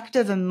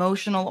collective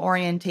emotional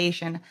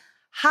orientation,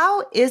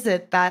 how is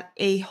it that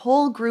a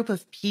whole group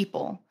of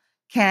people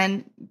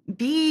can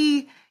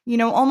be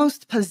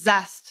almost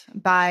possessed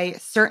by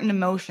certain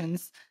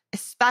emotions,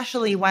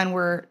 especially when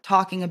we're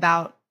talking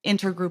about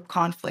intergroup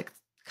conflict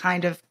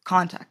kind of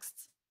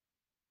contexts?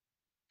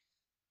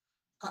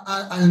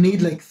 I'll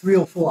need like 3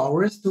 or 4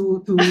 hours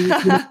to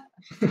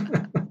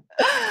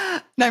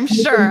I'm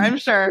sure. I'm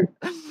sure.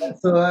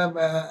 so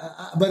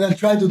but I'll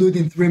try to do it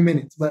in 3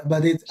 minutes.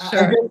 But it's I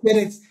Sure. just get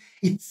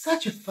it's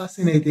such a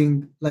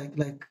fascinating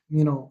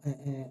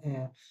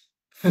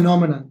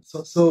phenomenon.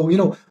 So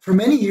for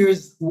many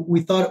years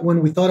when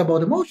we thought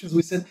about emotions,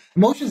 we said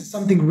emotions is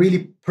something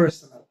really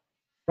personal,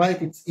 right?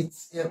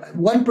 It's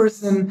one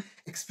person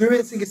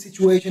experiencing a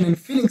situation and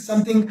feeling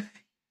something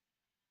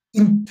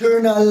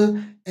internal,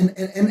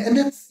 and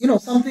that's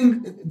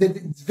something that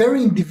it's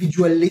very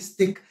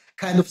individualistic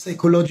kind of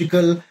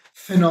psychological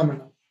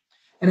phenomenon.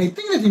 And I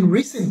think that in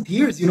recent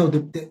years,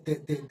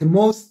 the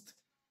most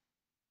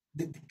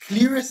the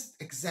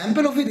clearest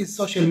example of it is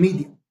social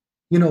media.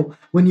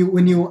 When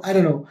you I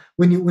don't know,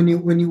 when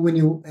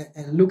you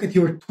look at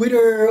your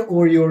Twitter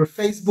or your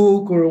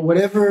Facebook or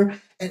whatever,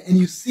 and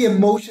you see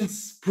emotions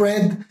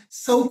spread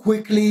so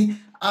quickly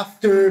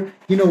after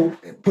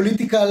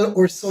political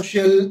or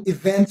social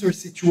events or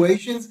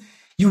situations,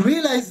 you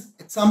realize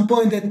at some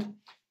point that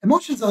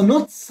emotions are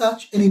not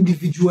such an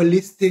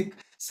individualistic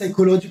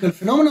psychological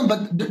phenomenon, but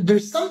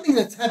there's something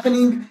that's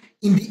happening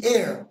in the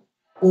air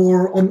or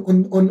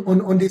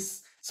on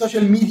this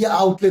social media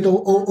outlet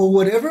or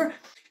whatever.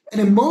 And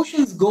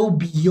emotions go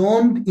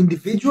beyond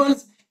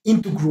individuals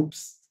into groups.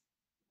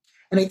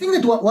 And I think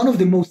that one of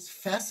the most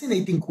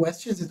fascinating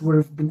questions that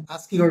we've been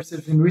asking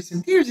ourselves in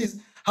recent years is,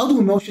 how do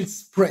emotions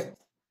spread?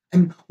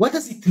 And what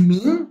does it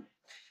mean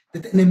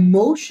that an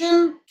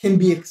emotion can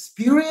be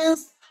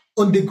experienced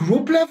on the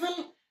group level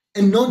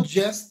and not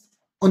just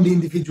on the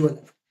individual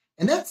level?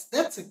 And that's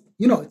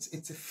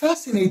it's a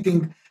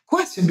fascinating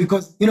question,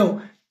 because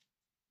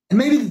and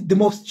maybe the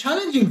most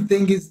challenging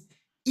thing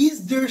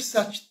is there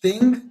such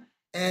thing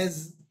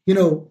as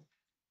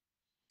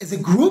as a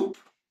group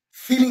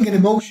feeling an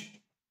emotion?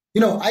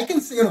 I can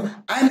say,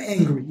 I'm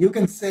angry. You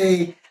can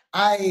say,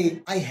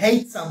 I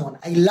hate someone.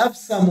 I love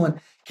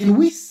someone. Can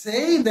we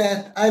say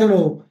that, I don't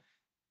know,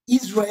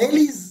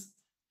 Israelis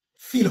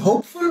feel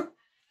hopeful,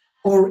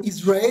 or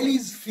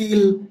Israelis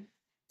feel,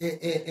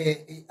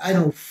 I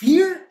don't know,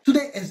 fear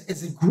today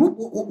as a group?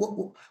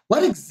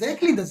 What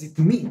exactly does it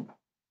mean,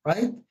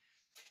 right?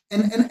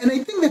 And I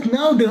think that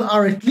now there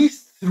are at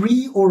least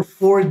 3 or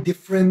 4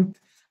 different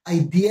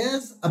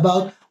ideas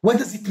about what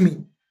does it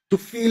mean to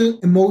feel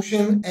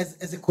emotion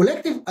as a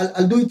collective.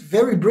 I'll do it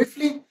very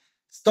briefly.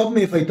 Stop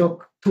me if I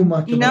talk too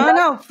much about No, it,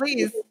 no,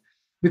 please.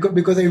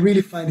 because I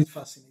really find it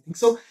fascinating.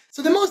 So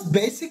the most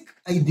basic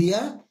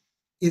idea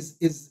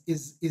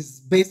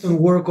is based on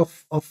work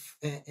of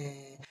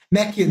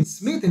Mackey and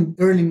Smith in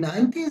early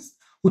 90s,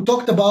 who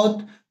talked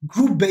about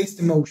group-based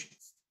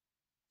emotions.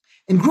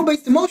 And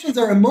group-based emotions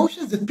are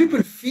emotions that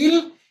people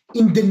feel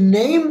in the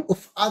name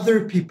of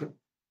other people.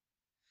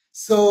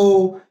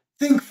 So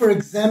think, for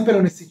example,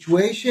 on a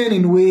situation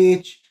in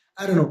which,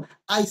 I don't know,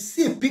 I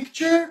see a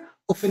picture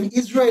of an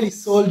Israeli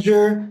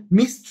soldier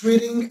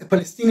mistreating a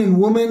Palestinian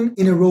woman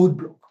in a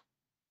roadblock.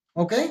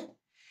 Okay?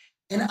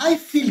 And I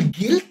feel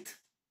guilt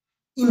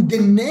in the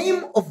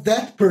name of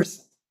that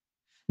person.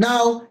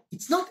 Now,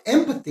 it's not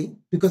empathy,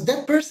 because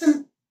that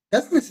person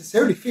doesn't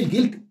necessarily feel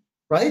guilty,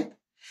 right?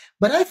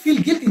 But I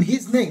feel guilt in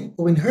his name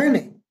or in her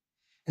name.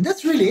 And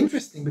that's really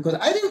interesting because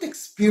I didn't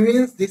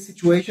experience this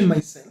situation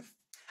myself.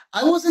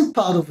 I wasn't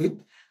part of it.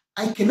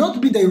 I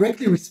cannot be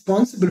directly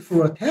responsible for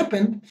what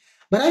happened,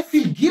 but I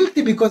feel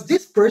guilty because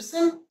this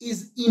person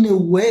is, in a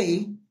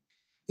way,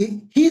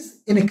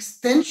 he's an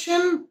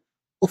extension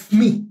of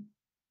me,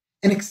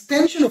 an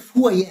extension of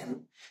who I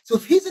am. So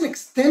if he's an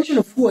extension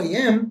of who I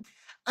am,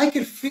 I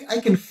can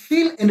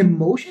feel an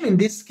emotion, in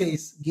this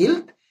case,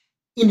 guilt,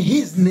 in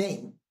his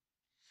name.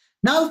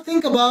 Now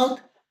think about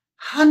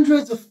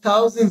hundreds of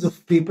thousands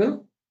of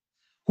people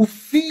who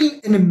feel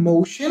an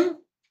emotion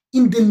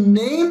in the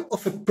name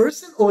of a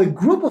person or a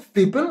group of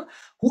people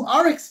who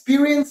are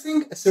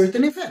experiencing a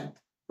certain event,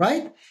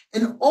 right?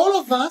 And all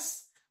of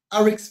us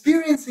are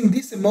experiencing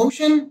this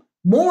emotion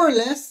more or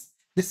less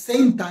the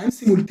same time,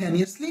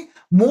 simultaneously,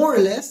 more or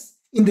less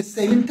in the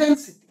same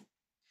intensity.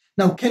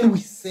 Now, can we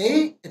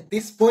say at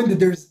this point that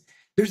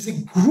there's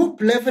a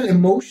group level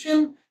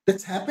emotion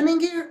that's happening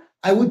here?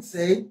 I would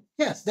say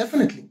yes,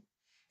 definitely.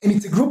 And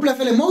it's a group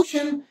level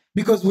emotion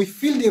because we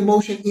feel the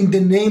emotion in the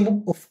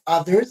name of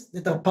others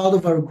that are part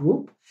of our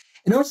group,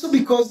 and also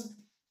because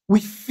we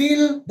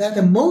feel that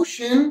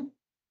emotion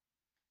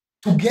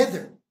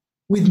together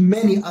with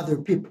many other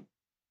people.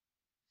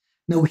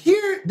 Now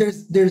here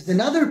there's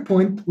another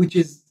point which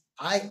is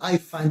I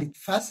find it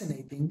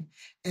fascinating,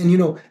 and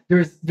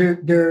there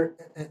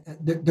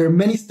are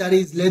many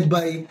studies led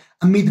by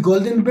Amit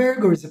Goldenberg,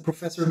 who is a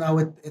professor now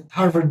at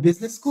Harvard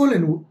Business School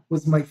and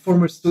was my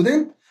former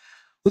student,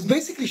 was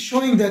basically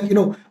showing that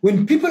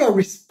when people are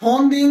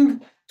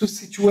responding to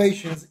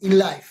situations in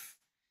life,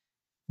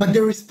 but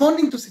they're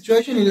responding to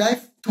situation in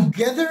life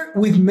together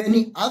with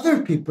many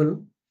other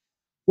people,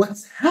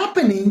 what's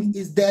happening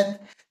is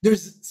that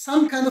there's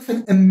some kind of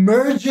an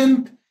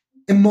emergent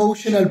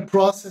emotional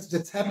process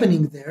that's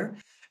happening there,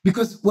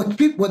 because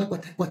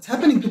what's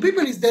happening to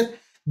people is that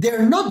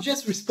they're not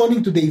just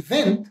responding to the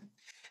event,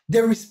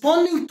 they're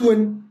responding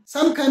to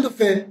some kind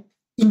of a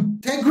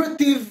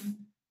integrative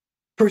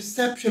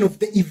perception of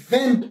the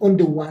event on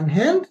the one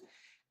hand,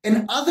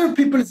 and other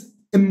people's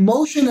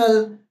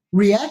emotional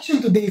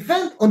reaction to the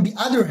event on the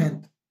other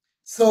hand.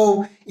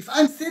 So if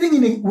I'm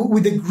sitting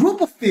with a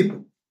group of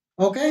people,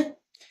 okay,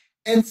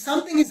 and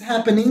something is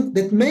happening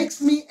that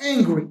makes me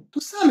angry to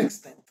some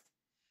extent,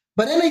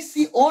 but then I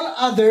see all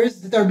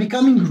others that are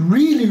becoming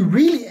really,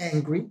 really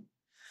angry,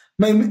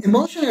 my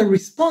emotional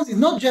response is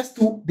not just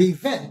to the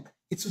event,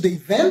 it's to the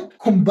event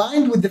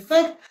combined with the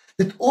fact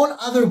that all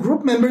other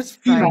group members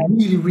feel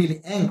really, really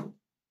angry.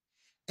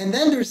 And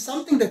then there's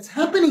something that's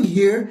happening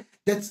here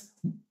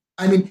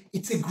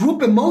it's a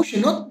group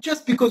emotion, not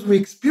just because we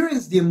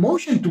experience the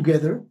emotion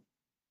together,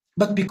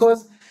 but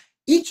because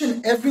each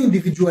and every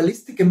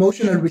individualistic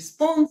emotional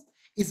response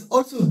is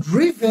also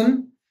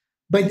driven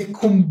by the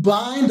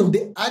combined or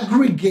the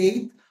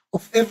aggregate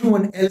of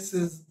everyone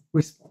else's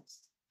response.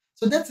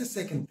 So that's the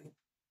second thing.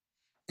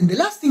 And the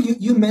last thing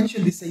you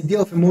mentioned, this idea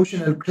of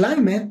emotional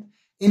climate.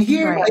 And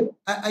here,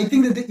 I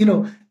think that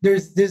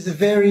there's a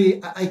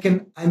very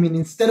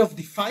instead of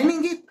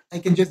defining it, I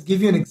can just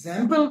give you an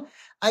example.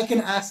 I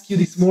can ask you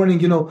this morning,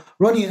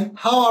 Ronnie,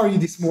 how are you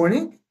this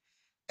morning?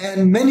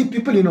 And many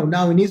people,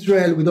 now in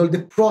Israel with all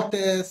the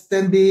protests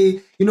and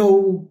the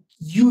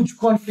huge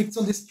conflicts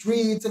on the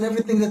streets and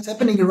everything that's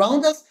happening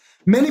around us,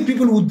 many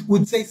people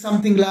would say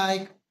something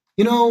like,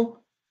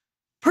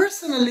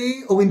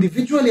 personally or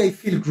individually, I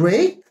feel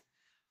great.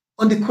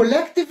 On the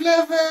collective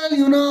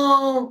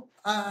level,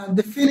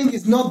 the feeling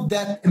is not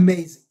that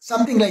amazing.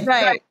 Something like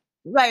that.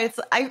 Right. It's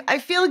I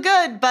feel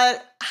good,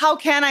 but how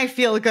can I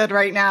feel good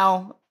right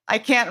now? I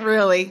can't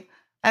really.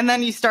 And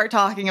then you start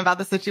talking about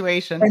the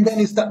situation. And then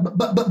you start,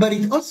 but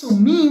it also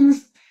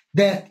means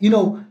that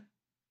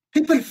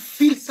people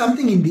feel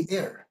something in the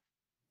air.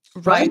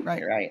 Right.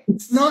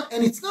 It's not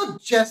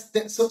just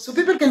that. So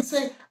people can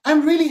say,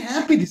 I'm really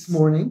happy this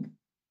morning,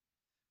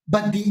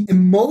 but the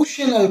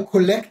emotional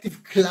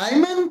collective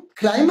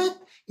climate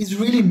is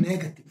really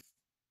negative.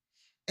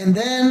 And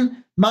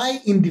then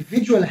my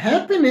individual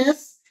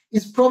happiness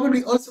is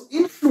probably also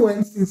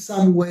influenced in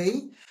some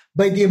way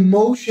by the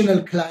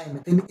emotional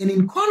climate. And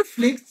in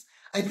conflicts,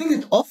 I think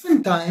that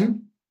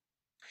oftentimes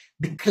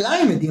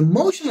the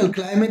emotional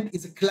climate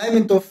is a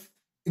climate of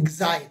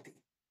anxiety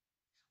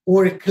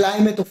or a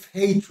climate of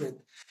hatred.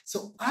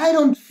 So I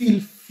don't feel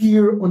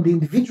fear on the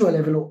individual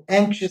level or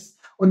anxious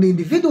on the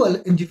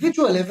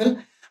individual level,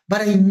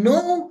 but I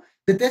know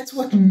that that's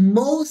what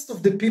most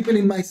of the people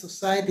in my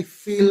society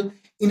feel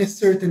in a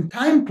certain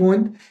time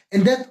point.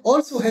 And that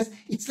also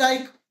it's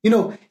like,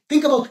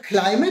 think about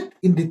climate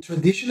in the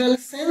traditional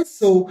sense.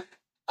 So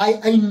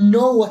I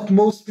know what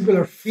most people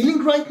are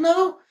feeling right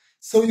now.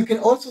 So you can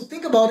also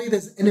think about it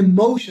as an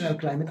emotional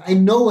climate. I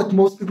know what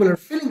most people are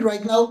feeling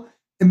right now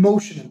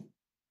emotionally.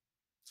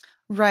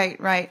 Right.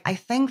 I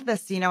think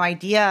this,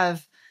 idea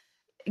of,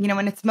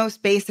 in its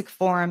most basic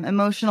form,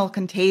 emotional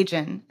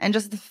contagion, and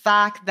just the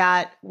fact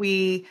that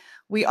we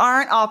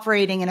aren't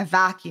operating in a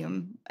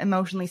vacuum,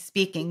 emotionally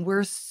speaking.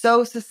 We're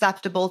so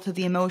susceptible to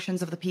the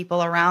emotions of the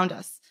people around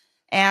us.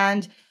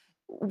 And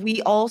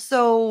we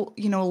also,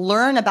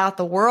 learn about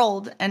the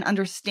world and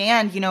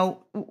understand,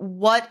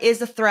 what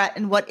is a threat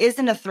and what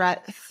isn't a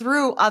threat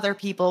through other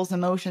people's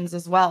emotions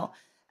as well.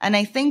 And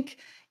I think,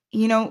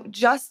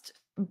 just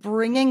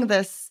bringing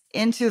this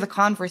into the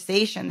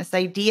conversation, this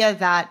idea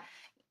that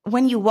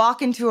when you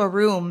walk into a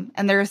room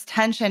and there's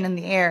tension in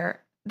the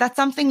air, that's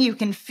something you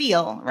can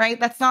feel, right?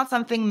 That's not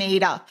something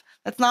made up.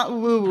 That's not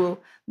woo woo.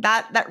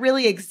 That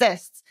really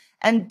exists.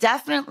 And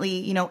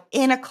definitely,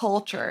 in a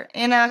culture,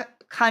 in a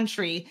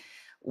country,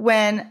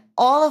 when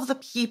all of the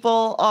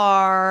people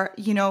are,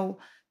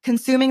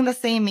 consuming the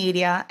same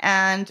media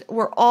and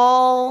we're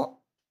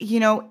all,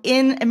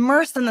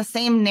 immersed in the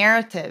same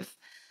narrative,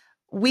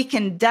 we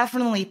can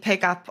definitely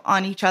pick up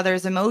on each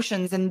other's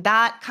emotions. And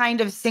that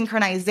kind of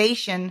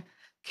synchronization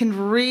can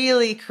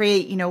really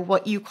create,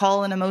 what you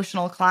call an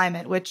emotional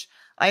climate, which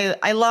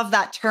I love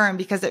that term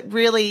because it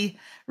really,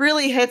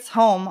 really hits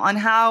home on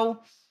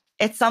how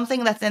it's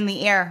something that's in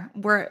the air.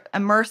 We're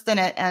immersed in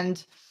it,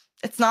 and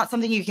it's not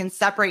something you can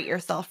separate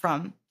yourself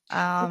from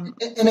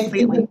And I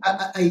think that completely.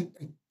 I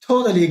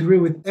totally agree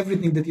with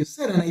everything that you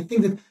said. And I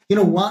think that,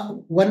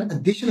 one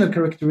additional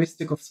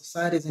characteristic of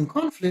societies in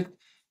conflict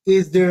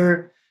is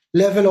their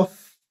level of,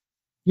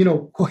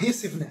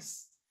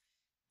 cohesiveness,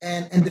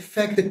 and the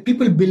fact that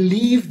people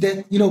believe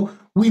that,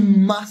 we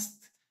must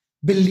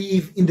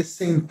believe in the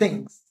same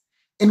things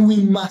and we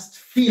must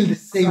feel the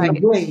same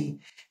Right. way.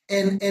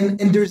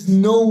 And there's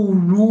no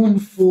room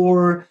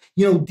for,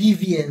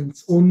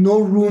 deviants, or no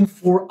room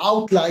for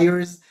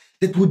outliers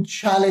that would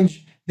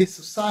challenge this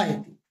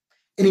society.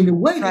 And in a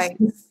way, Right.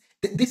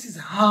 this is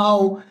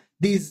how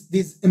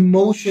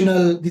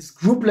these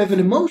group level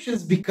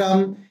emotions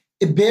become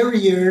a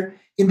barrier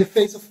in the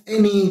face of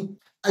any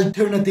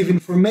alternative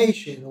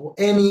information or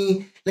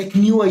any like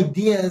new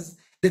ideas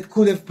that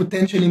could have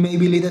potentially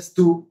maybe lead us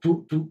to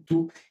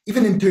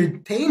even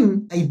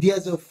entertain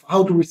ideas of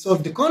how to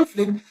resolve the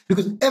conflict,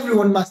 because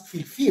everyone must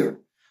feel fear,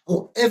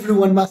 or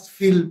everyone must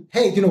feel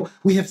hate.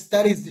 We have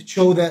studies that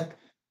show that,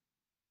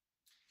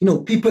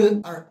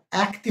 people are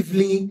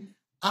actively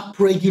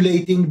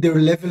upregulating their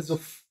levels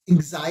of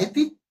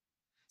anxiety.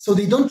 So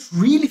they don't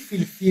really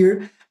feel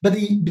fear, but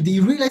they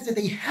realize that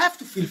they have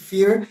to feel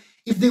fear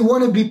if they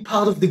want to be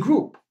part of the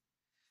group.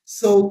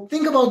 So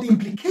think about the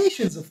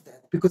implications of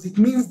that, because it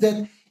means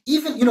that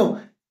even,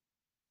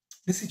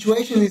 the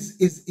situation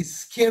is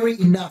scary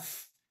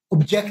enough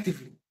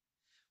objectively.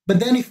 But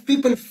then if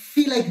people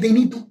feel like they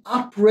need to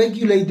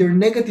upregulate their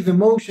negative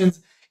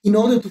emotions in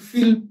order to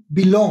feel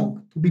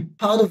belong, to be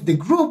part of the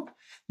group,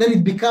 then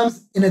it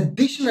becomes an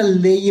additional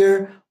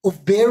layer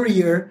of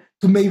barrier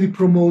to maybe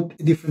promote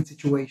a different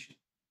situation.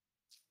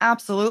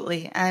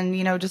 Absolutely. And,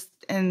 just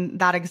in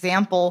that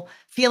example,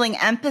 feeling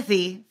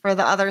empathy for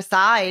the other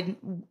side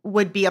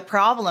would be a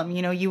problem.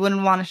 You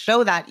wouldn't want to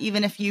show that,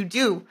 even if you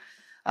do.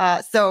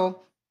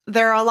 So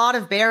there are a lot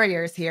of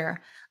barriers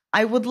here.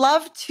 I would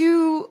love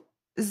to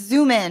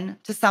zoom in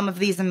to some of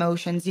these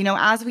emotions.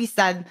 As we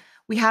said,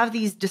 we have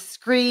these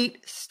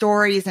discrete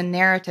stories and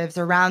narratives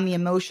around the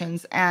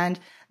emotions, and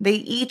they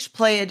each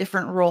play a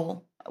different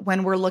role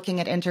when we're looking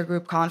at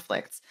intergroup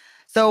conflicts.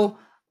 So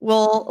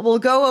we'll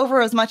go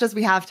over as much as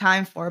we have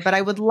time for, but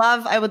I would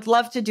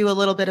love to do a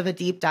little bit of a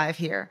deep dive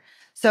here.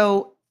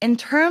 So in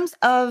terms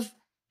of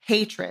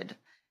hatred,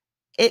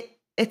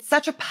 it's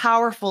such a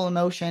powerful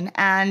emotion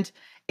and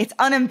it's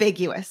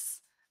unambiguous,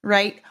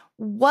 right?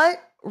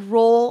 What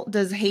role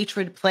does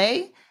hatred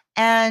play,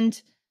 and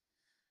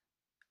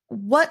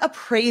what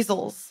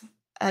appraisals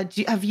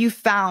have you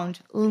found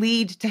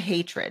lead to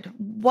hatred?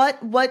 What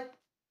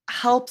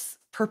helps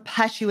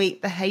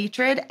perpetuate the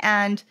hatred,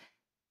 and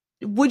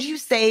would you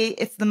say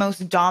it's the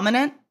most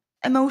dominant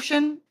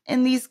emotion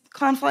in these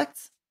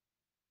conflicts?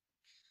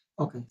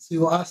 Okay, so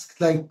you asked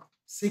like 10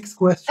 6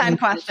 questions.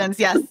 questions,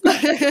 yes.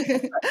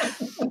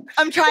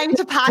 I'm trying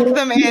to pack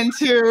them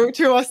into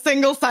to a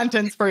single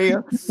sentence for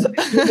you.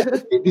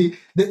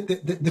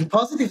 The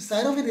positive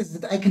side of it is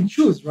that I can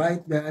choose,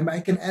 right?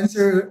 I can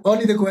answer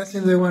only the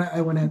questions I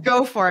want to answer.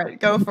 Go for it.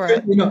 Go for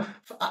it.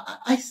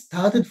 I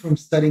started from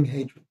studying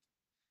hatred.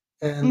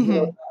 And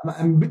Hmm.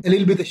 I'm a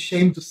little bit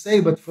ashamed to say,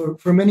 but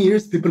for many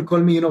years, people call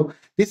me,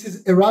 this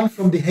is Iran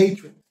from the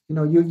hatred.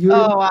 Oh,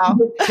 wow.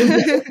 You're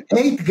the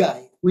hate guy,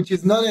 which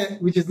is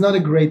not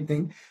a great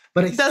thing.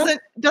 But I started,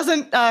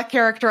 Doesn't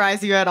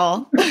characterize you at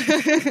all.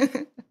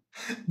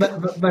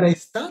 but I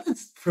started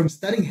from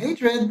studying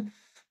hatred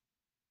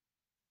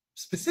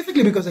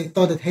specifically because I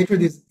thought that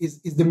hatred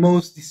is the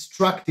most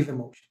destructive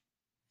emotion.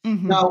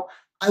 Hmm. Now,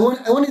 I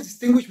want to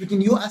distinguish between,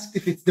 you asked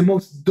if it's the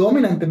most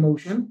dominant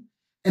emotion,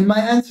 and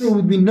my answer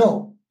would be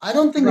no. I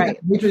don't think that Right.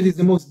 hatred is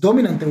the most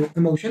dominant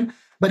emotion,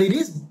 but it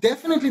is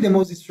definitely the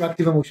most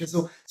destructive emotion.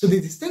 So the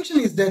distinction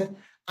is that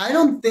I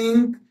don't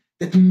think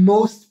that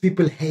most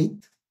people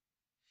hate,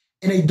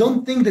 and I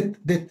don't think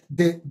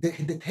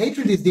that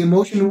hatred is the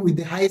emotion with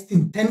the highest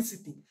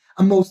intensity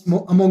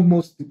among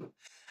most people.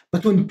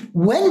 But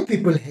when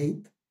people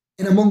hate,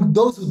 and among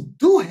those who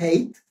do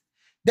hate,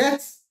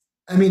 that's,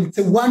 I mean, it's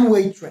a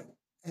one-way train.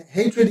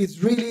 Hatred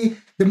is really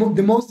the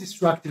most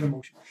destructive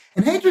emotion.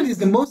 And hatred is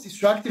the most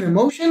destructive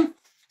emotion,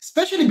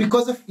 especially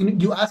because of,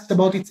 you asked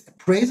about its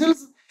appraisals,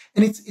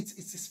 and it's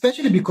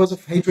especially because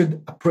of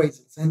hatred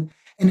appraisals.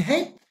 And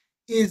hate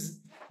is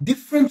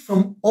different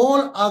from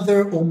all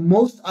other or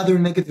most other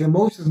negative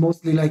emotions,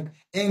 mostly like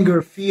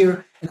anger,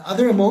 fear, and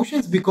other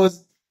emotions,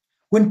 because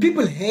when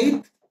people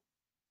hate,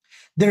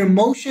 their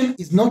emotion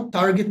is not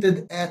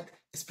targeted at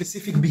a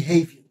specific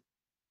behavior.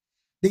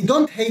 They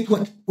don't hate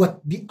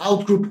what the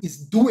outgroup is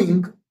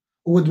doing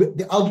or what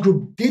the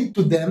outgroup did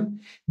to them.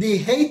 They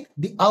hate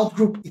the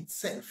outgroup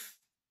itself.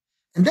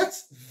 And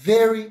that's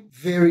very,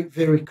 very,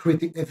 very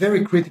a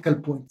very critical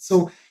point.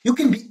 So you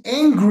can be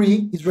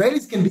angry,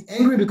 Israelis can be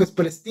angry because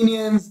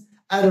Palestinians,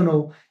 I don't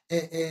know,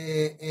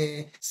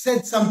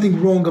 said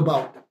something wrong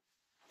about them.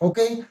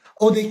 Okay?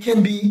 Or they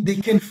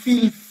can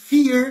feel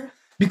fear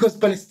because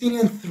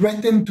Palestinians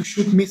threatened to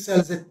shoot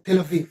missiles at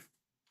Tel Aviv.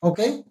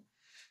 Okay?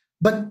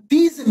 But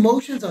these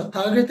emotions are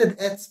targeted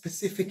at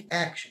specific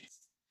actions.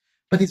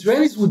 But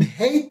Israelis would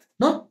hate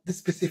not the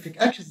specific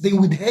actions, they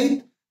would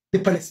hate the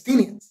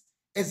Palestinians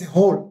as a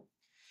whole.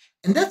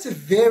 And that's a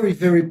very,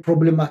 very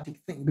problematic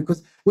thing,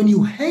 because when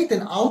you hate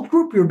an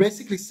outgroup, you're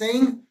basically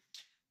saying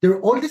they're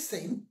all the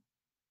same.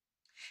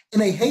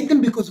 And I hate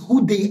them because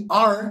who they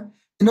are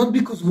and not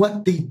because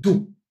what they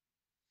do.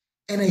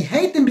 And I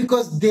hate them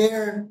because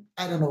they're,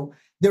 I don't know,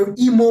 they're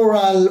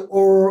immoral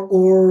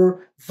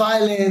or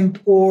violent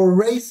or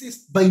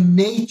racist by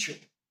nature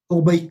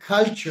or by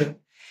culture.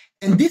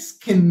 And this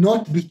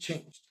cannot be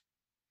changed.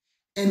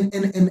 And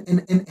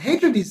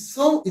hatred is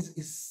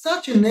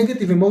such a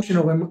negative emotion,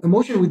 or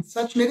emotion with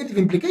such negative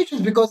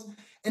implications, because,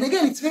 and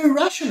again, it's very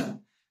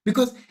rational.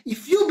 Because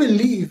if you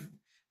believe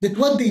that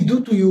what they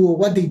do to you or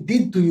what they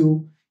did to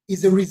you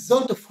is a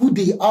result of who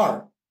they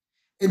are,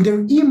 and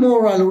they're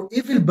immoral or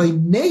evil by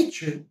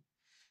nature,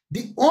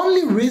 the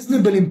only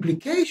reasonable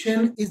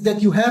implication is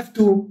that you have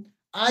to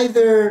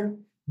either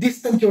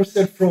distance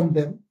yourself from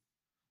them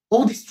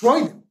or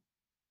destroy them,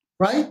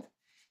 right?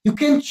 You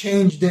can't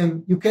change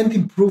them. You can't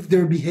improve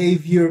their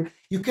behavior.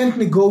 You can't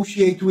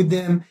negotiate with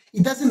them.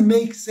 It doesn't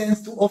make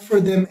sense to offer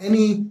them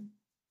any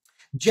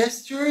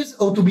gestures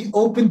or to be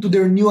open to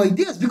their new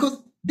ideas,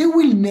 because they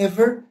will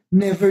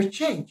never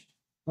change.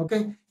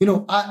 Okay?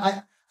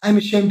 I'm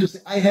ashamed to say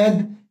I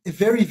had a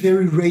very,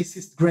 very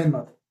racist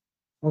grandmother.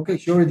 Okay,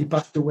 she already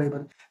passed away,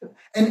 but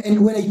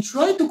and when I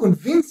tried to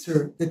convince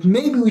her that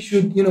maybe we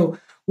should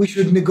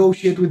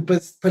negotiate with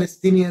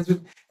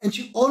Palestinians, and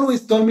she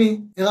always told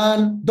me,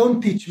 Eran,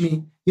 don't teach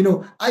me.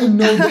 I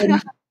know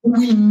that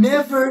will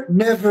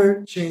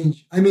never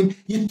change. I mean,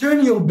 you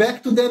turn your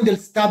back to them, they'll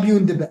stab you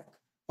in the back.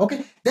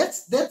 Okay,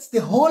 that's the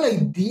whole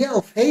idea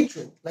of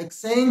hatred, like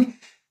saying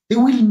they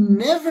will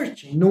never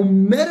change. No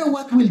matter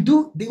what we'll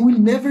do, they will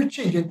never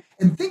change.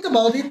 And think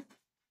about it.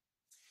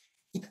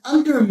 It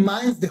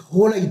undermines the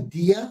whole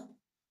idea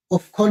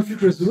of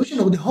conflict resolution,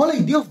 or the whole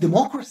idea of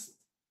democracy,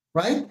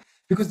 right?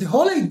 Because the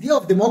whole idea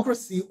of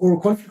democracy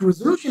or conflict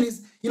resolution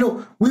is,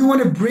 we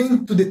want to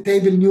bring to the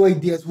table new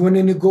ideas, we want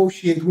to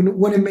negotiate, we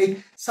want to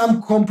make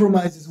some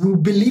compromises, we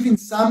believe in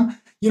some,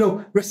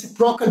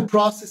 reciprocal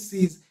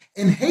processes,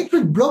 and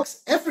hatred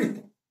blocks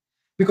everything,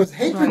 because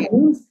hatred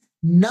means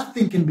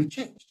nothing can be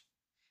changed.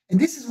 And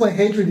this is why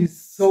hatred is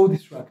so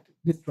destructive.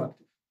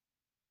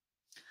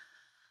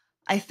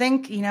 I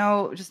think,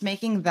 just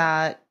making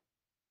that,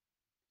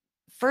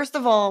 first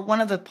of all,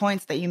 one of the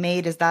points that you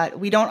made is that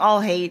we don't all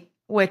hate,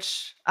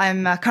 which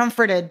I'm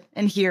comforted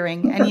in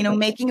hearing. And,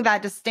 making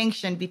that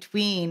distinction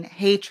between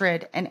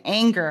hatred and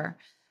anger,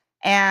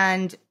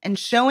 and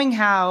showing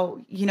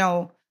how,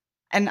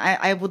 and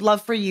I would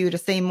love for you to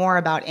say more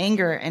about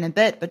anger in a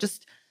bit, but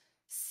just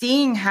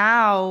seeing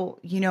how,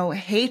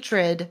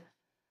 hatred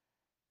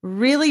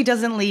really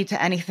doesn't lead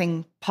to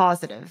anything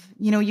positive.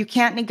 You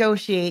can't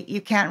negotiate, you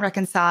can't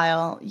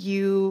reconcile,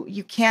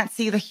 you can't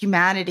see the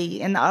humanity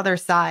in the other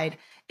side.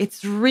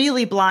 It's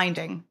really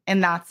blinding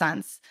in that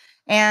sense.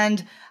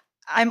 And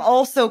I'm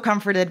also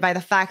comforted by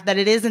the fact that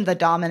it isn't the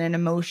dominant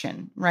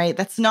emotion, right?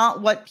 That's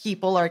not what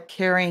people are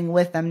carrying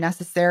with them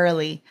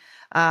necessarily,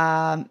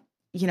 in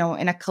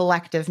a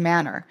collective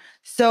manner.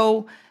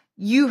 So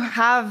you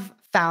have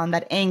found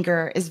that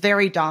anger is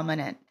very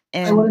dominant.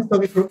 I want to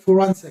stop you for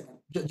 1 second.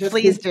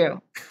 Please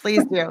do.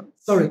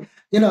 Sorry.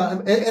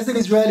 As an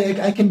Israeli,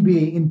 I can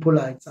be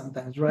impolite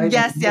sometimes, right?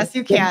 Yes,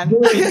 you can.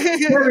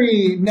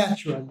 Very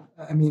natural.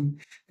 I mean,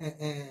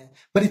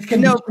 but it can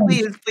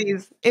be.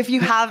 Please. If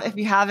you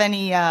have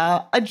any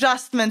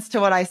adjustments to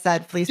what I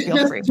said, please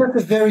feel free. Just a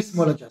very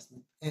small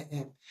adjustment.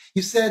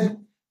 You said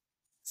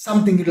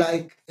something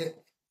like,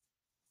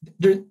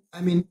 there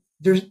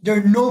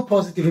are no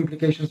positive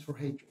implications for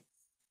hatred.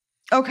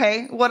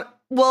 Okay.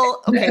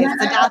 Well, okay,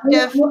 it's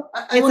adaptive.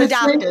 It's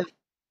adaptive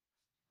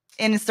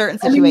in certain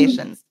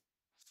situations.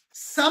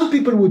 Some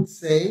people would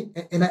say,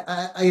 and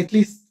I at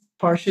least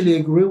partially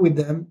agree with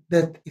them,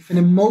 that if an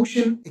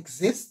emotion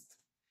exists,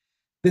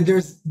 then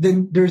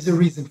there's a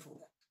reason for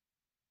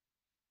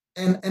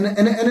that.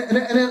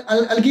 And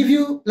I'll give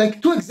you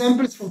like 2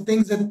 examples for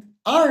things that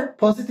are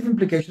positive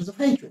implications of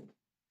hatred.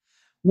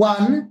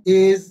 One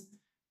is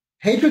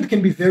hatred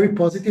can be very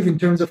positive in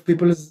terms of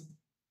people's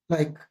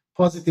like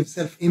positive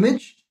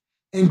self-image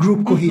and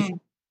group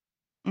cohesion.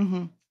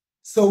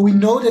 So we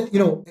know that,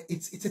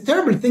 it's a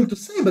terrible thing to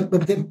say,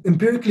 but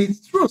empirically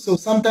it's true. So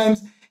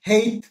sometimes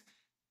hate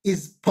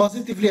is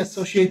positively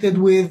associated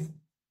with,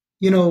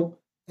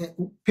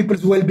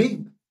 people's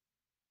well-being,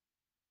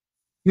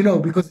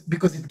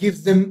 because it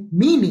gives them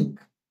meaning,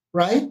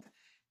 right?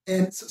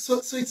 And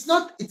so it's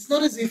not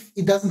as if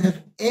it doesn't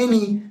have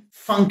any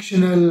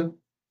functional,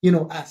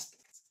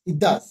 aspects. It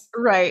does.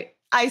 Right.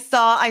 I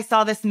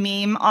saw this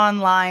meme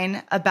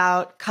online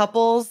about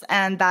couples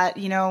and that,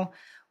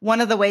 one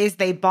of the ways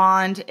they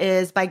bond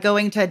is by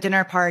going to a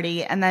dinner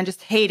party and then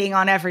just hating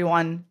on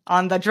everyone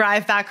on the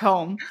drive back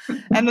home.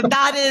 And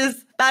that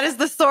is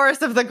the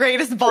source of the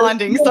greatest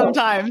bonding Yeah.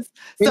 sometimes.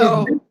 And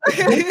So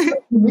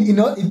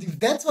if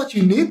that's what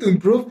you need to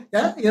improve,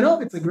 yeah,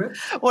 it's a great.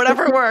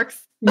 whatever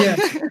works. Yeah.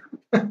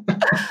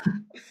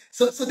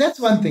 So that's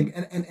one thing.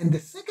 And the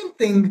second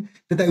thing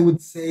that I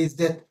would say is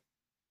that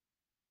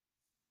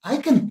I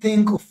can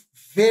think of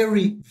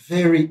very,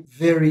 very,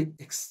 very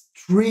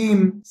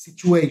extreme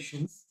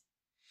situations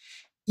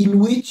in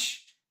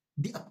which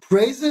the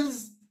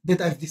appraisals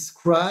that I've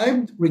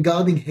described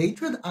regarding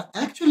hatred are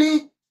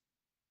actually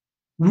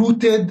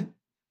rooted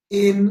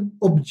in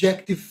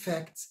objective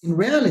facts in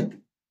reality,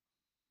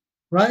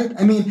 right?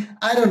 I mean,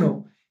 I don't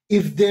know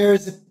if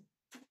there's a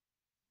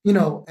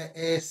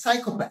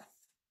psychopath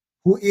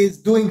who is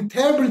doing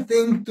terrible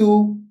things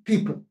to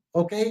people,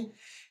 okay?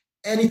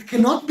 And it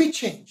cannot be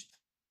changed.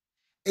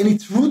 And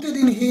it's rooted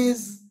in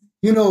his,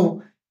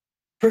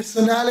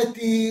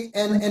 personality.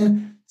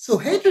 And so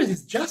hatred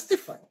is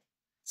justified.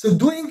 So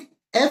doing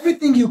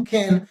everything you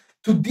can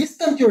to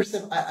distance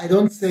yourself, I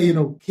don't say,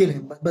 kill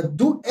him, but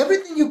do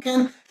everything you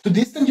can to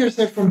distance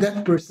yourself from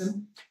that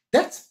person.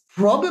 That's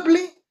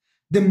probably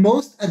the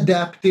most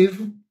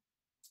adaptive,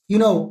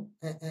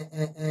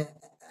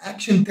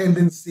 action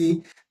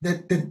tendency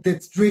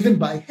that's driven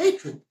by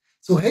hatred.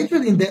 So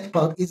hatred in that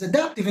part is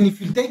adaptive. And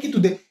if you take it to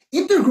the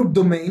intergroup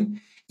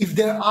domain, if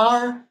there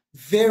are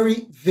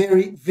very,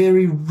 very,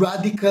 very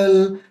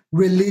radical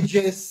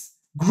religious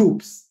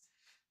groups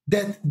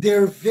that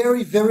their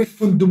very, very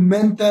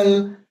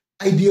fundamental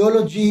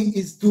ideology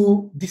is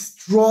to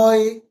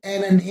destroy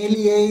and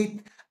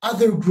annihilate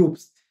other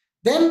groups,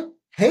 then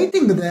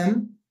hating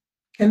them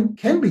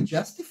can be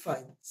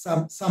justified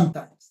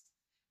sometimes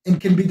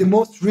and can be the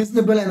most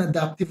reasonable and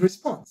adaptive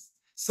response.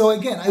 So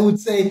again, I would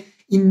say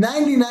in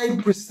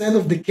 99%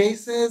 of the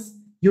cases,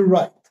 you're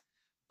right.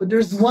 But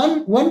there's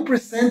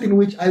 1% in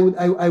which I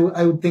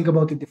would think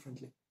about it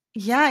differently.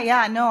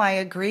 Yeah, no, I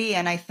agree.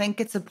 And I think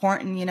it's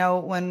important,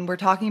 when we're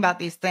talking about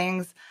these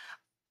things,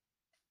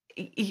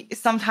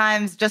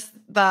 sometimes just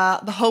the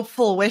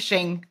hopeful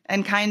wishing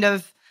and kind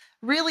of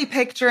really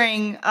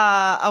picturing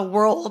a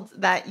world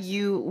that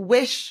you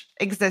wish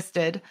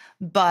existed.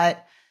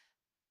 But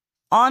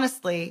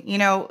honestly,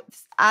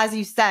 as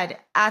you said,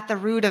 at the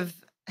root of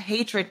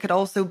hatred could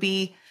also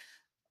be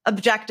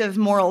objective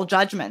moral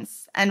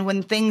judgments. And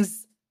when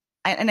things,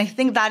 and I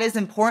think that is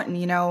important,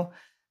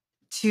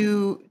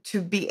 to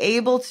be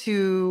able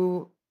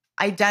to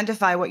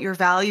identify what your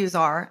values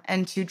are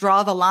and to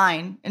draw the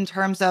line in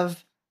terms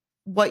of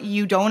what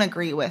you don't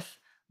agree with.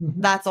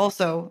 Mm-hmm. That's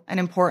also an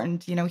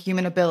important,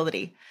 human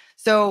ability.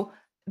 So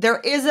there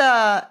is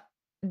a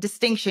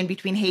distinction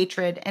between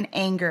hatred and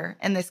anger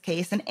in this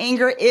case. And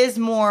anger is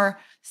more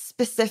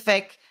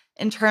specific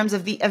in terms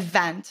of the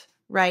event,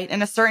 right?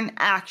 And a certain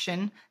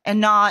action and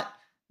not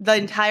the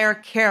entire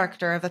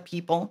character of a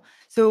people.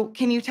 So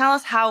can you tell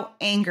us how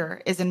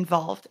anger is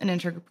involved in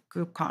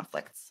intergroup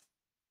conflicts?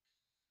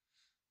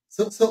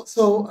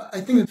 So I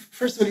think that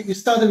first of all, you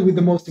started with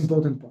the most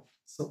important part.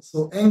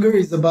 So anger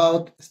is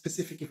about a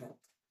specific event.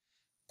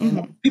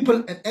 And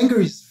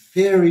anger is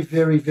very,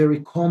 very, very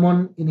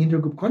common in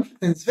intergroup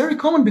conflict. And it's very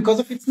common because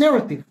of its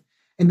narrative.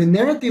 And the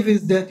narrative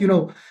is that,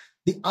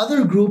 the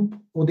other group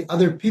or the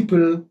other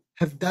people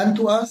have done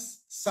to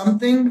us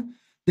something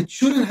that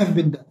shouldn't have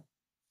been done.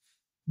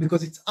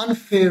 Because it's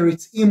unfair,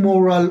 it's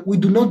immoral, we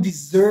do not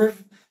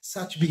deserve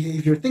such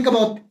behavior. Think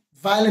about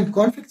violent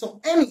conflicts or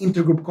any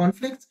intergroup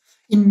conflicts.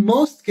 In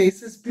most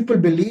cases, people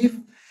believe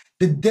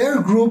that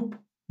their group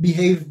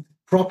behaved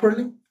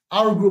properly.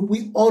 Our group,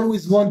 we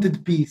always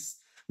wanted peace.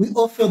 We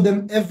offered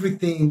them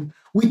everything.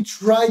 We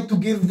tried to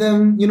give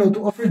them,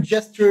 to offer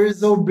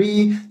gestures or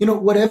be,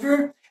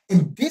 whatever.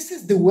 And this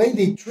is the way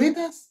they treat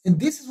us. And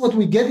this is what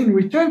we get in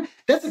return.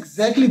 That's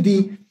exactly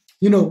the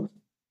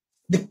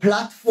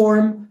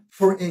platform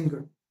for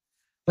anger.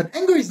 But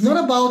anger is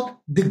not about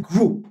the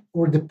group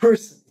or the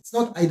person. It's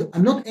not,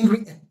 I'm not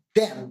angry at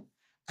them.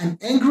 I'm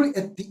angry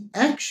at the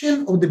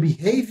action or the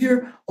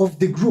behavior of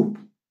the group.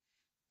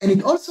 And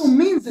it also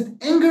means that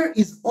anger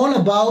is all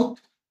about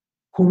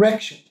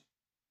correction.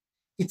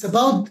 It's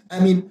about,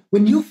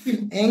 when you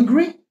feel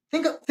angry,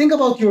 think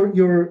about your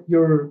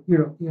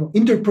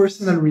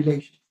interpersonal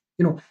relations.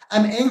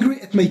 I'm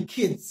angry at my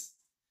kids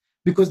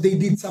because they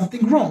did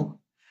something wrong.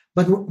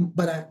 But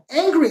I'm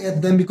angry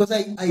at them because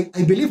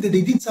I believe that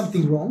they did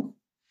something wrong.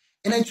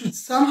 and I should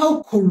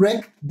somehow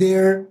correct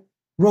their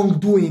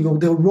wrongdoing or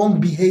their wrong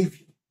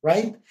behavior,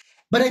 right?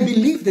 But I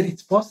believe that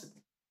it's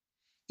possible.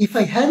 If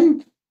I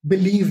hadn't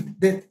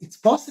believed that it's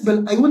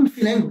possible, I wouldn't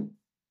feel angry.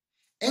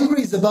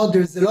 Angry is about,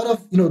 there's a lot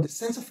of, the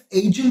sense of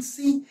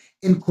agency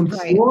and Right.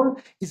 control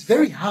is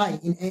very high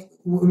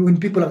when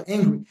people are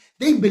angry.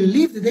 They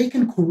believe that they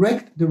can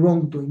correct the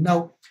wrongdoing.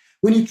 Now,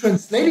 when you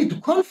translate it to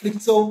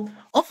conflict, so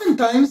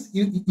oftentimes,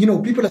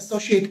 people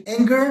associate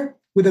anger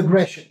with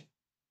aggression.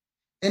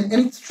 And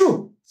it's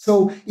true.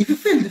 So if you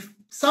feel that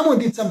someone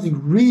did something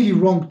really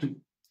wrong to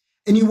you,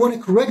 and you want to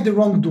correct the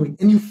wrongdoing,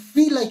 and you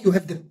feel like you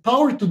have the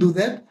power to do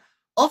that,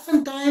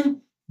 oftentimes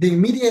the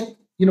immediate,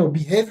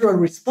 behavioral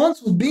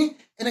response would be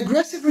an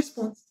aggressive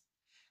response.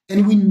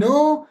 And we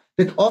know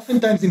that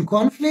oftentimes in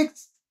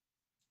conflicts,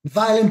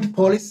 violent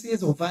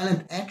policies or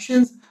violent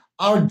actions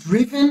are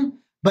driven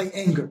by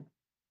anger.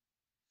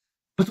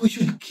 But we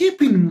should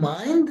keep in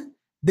mind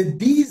that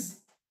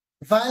these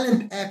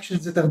violent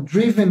actions that are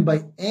driven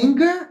by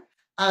anger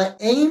are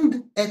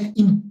aimed at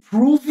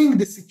improving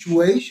the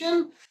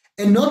situation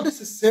and not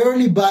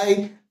necessarily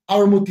by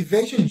our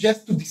motivation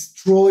just to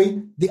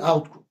destroy the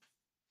outgroup.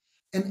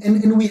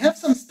 And we have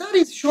some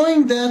studies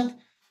showing that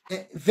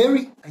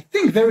I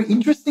think very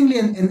interestingly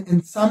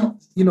and some,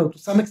 to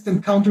some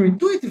extent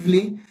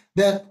counterintuitively,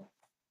 that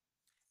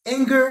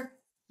anger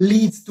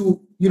leads to,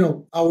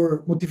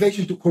 our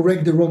motivation to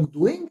correct the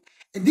wrongdoing.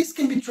 And this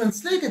can be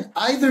translated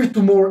either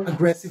to more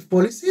aggressive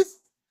policies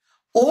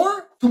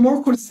or to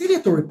more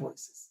conciliatory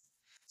policies.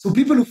 So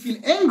people who feel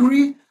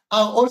angry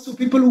are also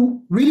people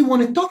who really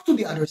want to talk to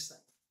the other side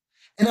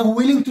and are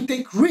willing to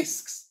take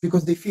risks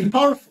because they feel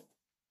powerful,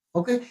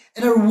 okay?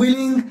 And are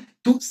willing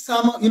to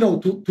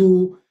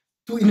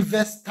to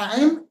invest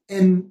time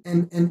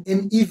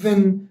and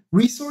even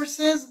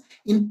resources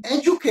in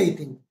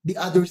educating the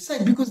other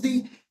side because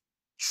they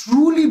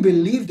truly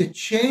believe that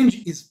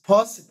change is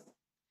possible.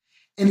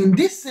 And in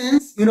this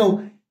sense,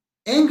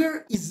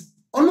 anger is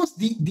almost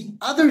the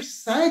other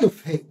side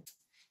of hate.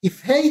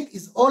 If hate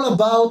is all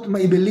about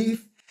my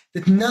belief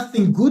that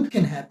nothing good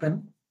can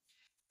happen,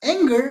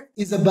 anger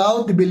is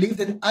about the belief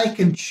that I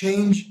can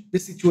change the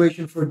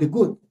situation for the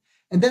good.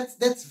 And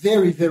that's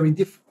very, very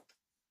different.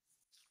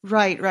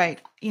 Right,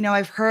 right.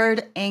 I've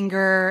heard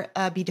anger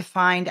be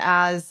defined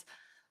as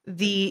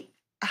the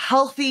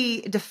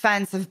healthy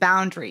defense of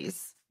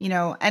boundaries,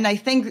 and I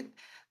think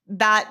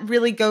that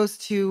really goes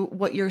to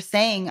what you're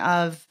saying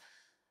of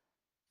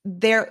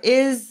there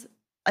is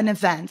an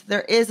event,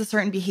 there is a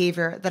certain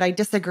behavior that I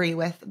disagree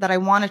with, that I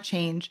want to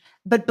change,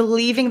 but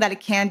believing that it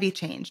can be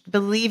changed,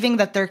 believing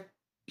that there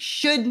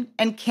should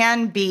and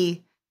can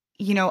be,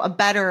 a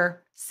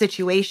better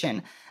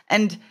situation.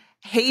 And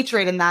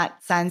hatred in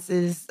that sense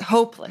is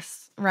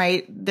hopeless,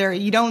 right? There,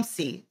 you don't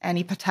see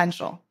any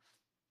potential.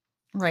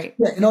 Right.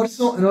 Yeah, and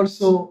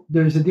also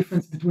there's a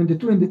difference between the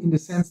two in the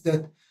sense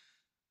that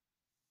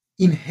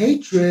in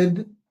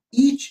hatred,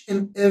 each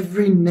and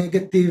every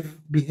negative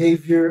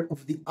behavior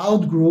of the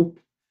outgroup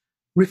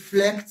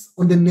reflects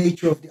on the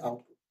nature of the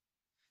outgroup.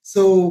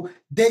 So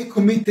they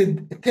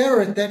committed a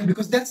terror attack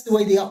because that's the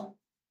way they are,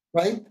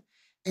 right?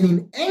 And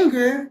in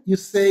anger, you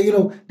say,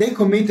 they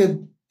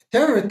committed a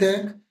terror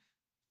attack.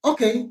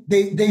 Okay,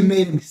 they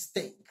made a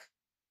mistake.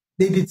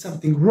 They did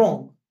something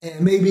wrong.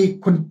 And maybe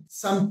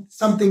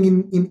something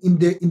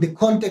in the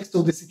context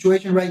of the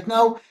situation right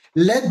now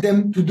led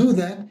them to do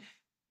that.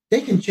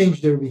 They can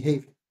change their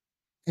behavior.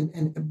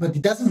 But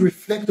it doesn't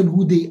reflect on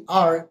who they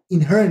are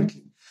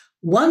inherently.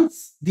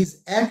 Once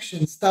these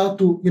actions start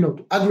to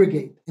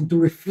aggregate and to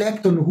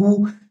reflect on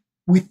who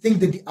we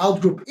think that the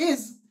outgroup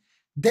is,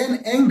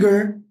 then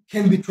anger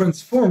can be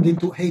transformed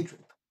into hatred.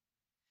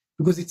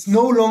 Because I'm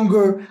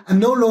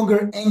no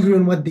longer angry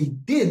on what they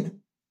did,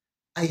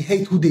 I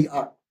hate who they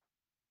are.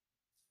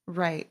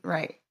 Right,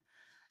 right.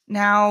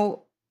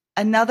 Now,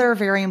 another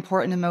very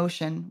important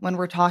emotion when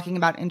we're talking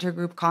about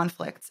intergroup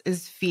conflicts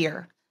is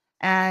fear.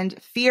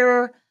 And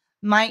fear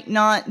might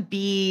not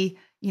be,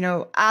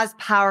 as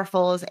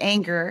powerful as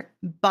anger,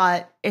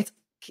 but it's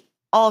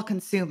all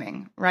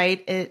consuming,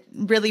 right? It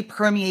really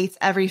permeates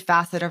every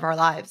facet of our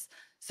lives.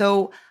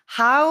 So,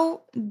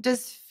 how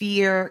does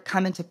fear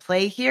come into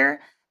play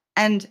here?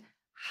 And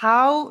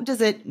how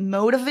does it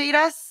motivate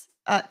us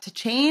to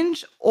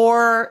change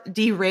or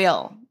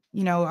derail,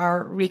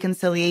 our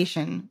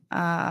reconciliation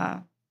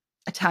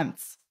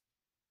attempts?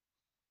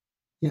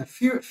 Yeah,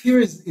 fear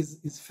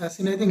is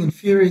fascinating, and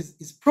fear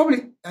is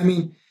probably, I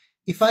mean,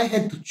 if I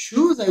had to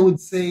choose, I would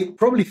say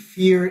probably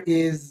fear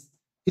is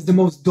the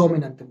most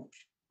dominant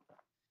emotion.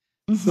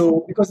 Mm-hmm.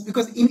 So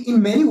because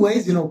in many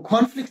ways,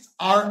 conflicts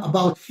are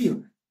about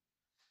fear.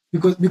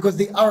 Because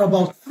they are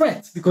about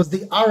threats, because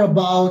they are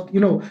about,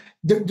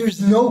 there's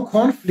no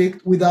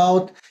conflict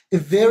without a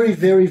very,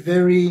 very,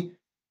 very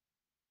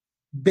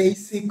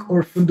basic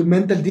or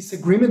fundamental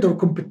disagreement or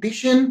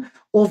competition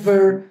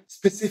over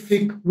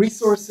specific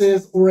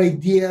resources or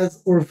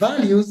ideas or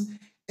values,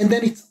 and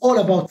then it's all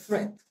about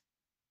threat.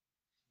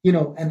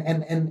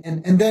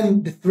 and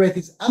then the threat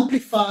is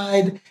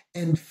amplified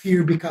and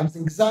fear becomes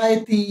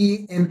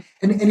anxiety and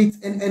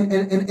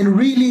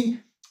really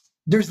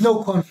there's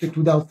no conflict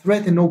without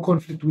threat and no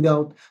conflict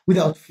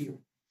without fear.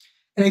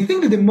 And I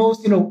think that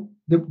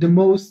the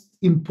most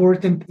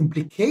important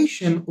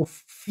implication of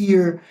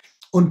fear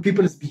on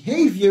people's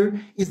behavior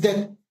is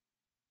that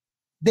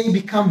they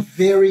become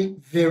very,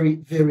 very,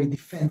 very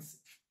defensive.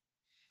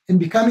 And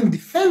becoming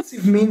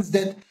defensive means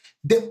that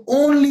the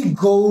only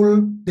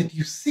goal that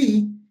you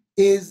see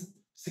is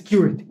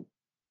security.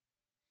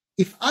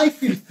 If I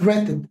feel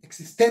threatened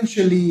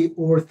existentially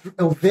or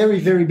a very,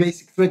 very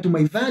basic threat to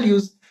my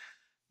values,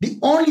 the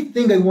only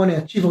thing I want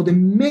to achieve, or the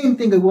main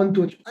thing I want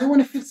to achieve, I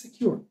want to feel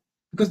secure,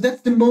 because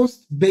that's the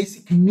most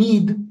basic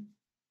need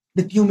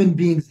that human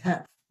beings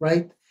have,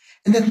 right?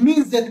 And that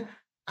means that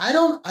I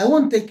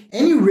won't take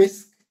any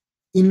risk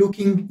in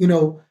looking,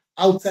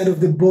 outside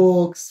of the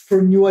box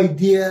for new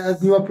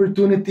ideas, new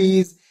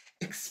opportunities,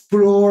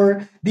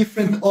 explore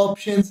different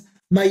options.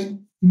 My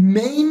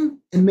main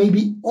and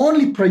maybe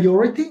only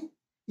priority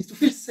is to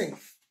feel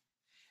safe.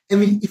 I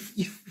mean,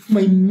 if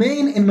my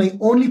main and my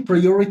only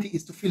priority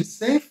is to feel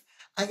safe,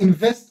 I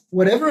invest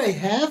whatever I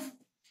have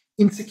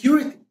in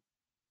security.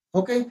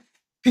 Okay?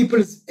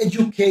 People's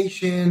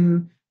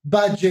education,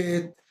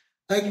 budget,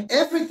 like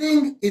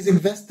everything is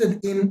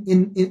invested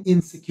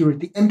in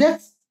security. And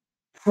that's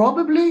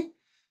probably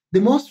the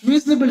most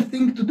reasonable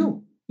thing to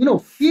do.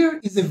 Fear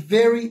is a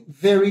very,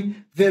 very,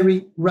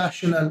 very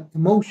rational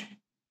emotion.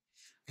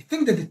 I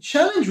think that the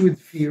challenge with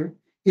fear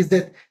is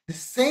that the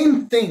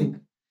same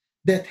thing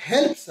that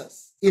helps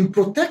us in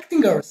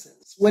protecting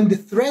ourselves when the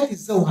threat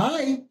is so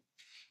high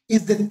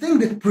is the thing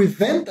that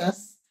prevents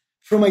us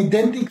from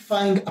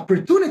identifying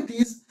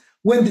opportunities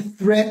when the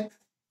threat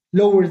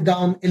lowers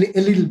down a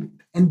little bit.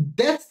 And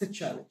that's the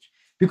challenge,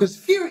 because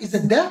fear is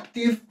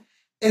adaptive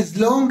as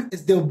long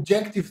as the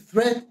objective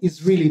threat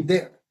is really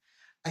there.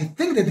 I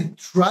think that the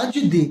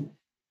tragedy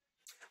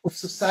of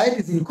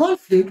societies in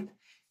conflict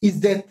is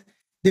that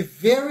the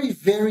very,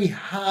 very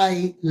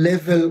high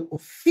level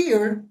of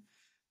fear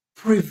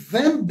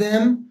prevent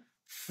them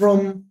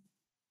from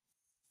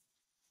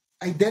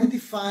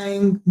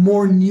identifying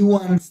more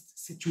nuanced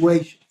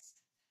situations.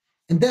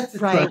 And that's the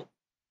Right. tragedy.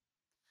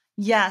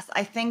 Yes,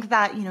 I think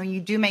that, you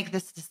do make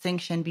this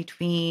distinction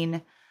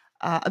between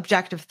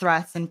objective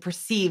threats and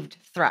perceived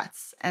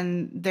threats.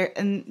 And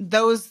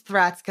those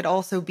threats could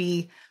also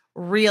be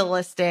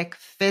realistic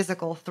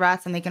physical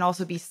threats, and they can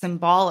also be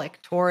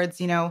symbolic towards,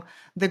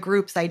 the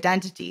group's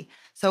identity.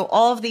 So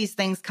all of these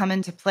things come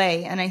into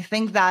play. And I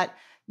think that,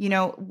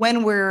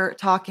 when we're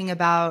talking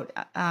about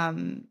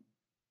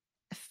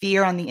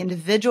fear on the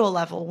individual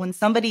level, when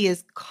somebody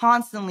is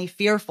constantly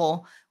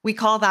fearful, we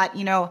call that,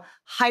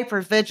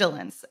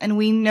 hypervigilance. And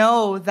we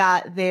know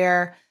that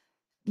their,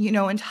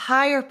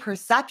 entire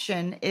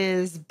perception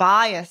is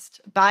biased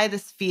by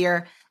this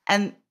fear,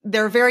 and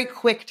they're very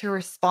quick to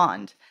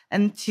respond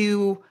and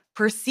to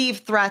perceive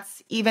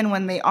threats even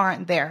when they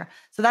aren't there.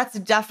 So that's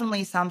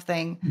definitely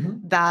something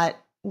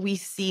that we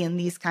see in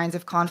these kinds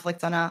of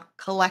conflicts on a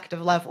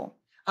collective level.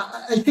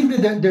 I think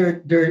that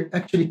there are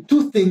actually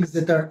two things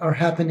that are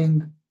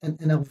happening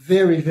and are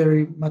very,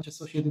 very much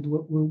associated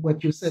with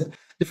what you said.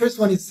 The first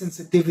one is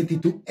sensitivity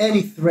to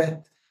any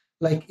threat,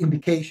 like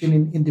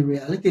indication in the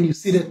reality. And you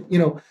see that,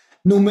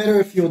 no matter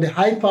if you're the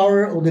high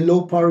power or the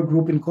low power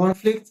group in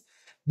conflict,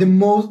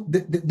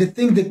 the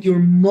thing that you're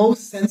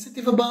most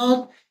sensitive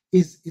about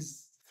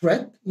is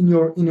threat in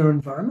your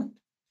environment.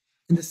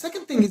 And the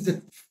second thing is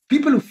that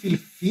people who feel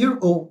fear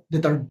or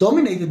that are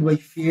dominated by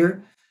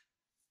fear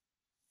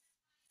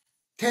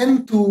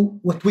tend to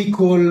what we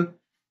call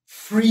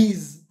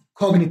freeze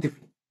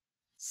cognitively.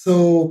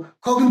 So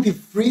cognitive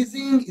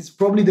freezing is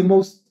probably the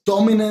most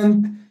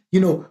dominant,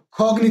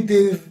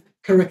 cognitive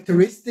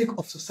characteristic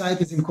of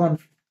societies in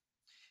conflict.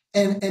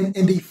 And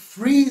they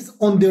freeze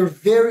on their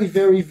very,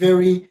 very,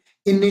 very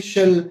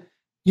initial,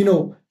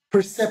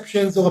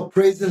 perceptions or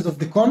appraisals of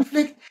the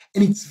conflict.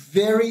 And it's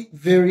very,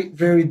 very,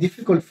 very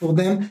difficult for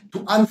them to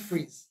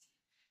unfreeze.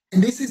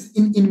 And this is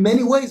in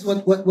many ways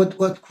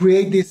what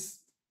create this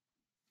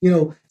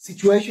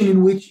situation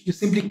in which you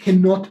simply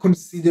cannot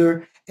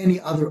consider any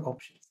other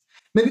options.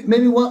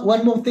 Maybe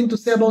one more thing to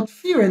say about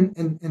fear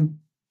and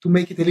to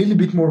make it a little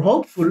bit more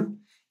hopeful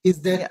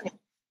is that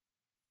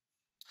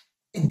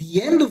at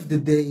the end of the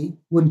day,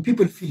 when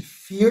people feel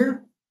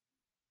fear,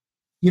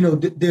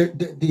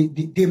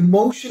 the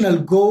emotional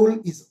goal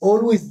is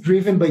always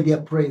driven by the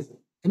appraisal.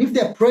 And if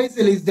the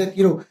appraisal is that,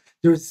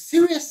 there's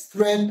serious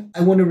threat,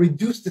 I want to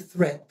reduce the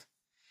threat.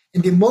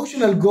 And the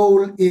emotional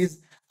goal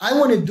is I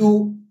want to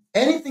do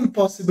anything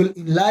possible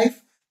in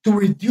life to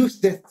reduce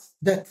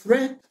that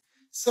threat.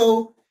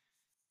 So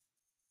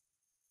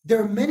there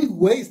are many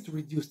ways to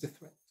reduce the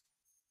threat.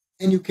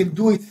 And you can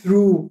do it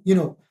through,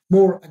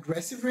 more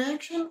aggressive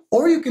reaction,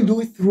 or you can do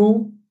it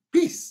through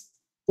peace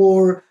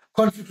or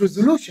conflict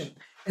resolution.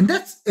 And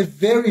that's a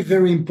very,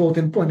 very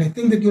important point. I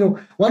think that,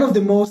 one of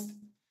the most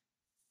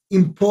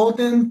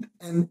important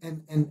and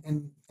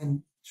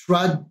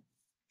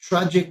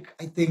tragic,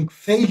 I think,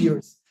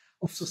 failures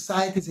of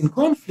societies in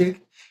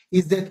conflict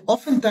is that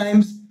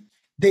oftentimes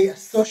they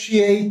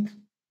associate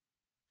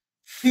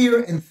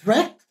fear and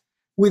threat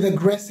with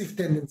aggressive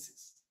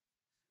tendencies.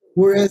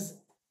 Whereas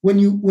when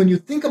you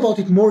think about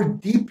it more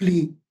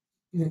deeply,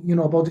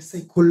 about the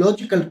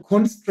psychological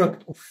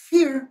construct of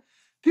fear,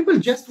 people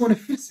just want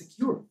to feel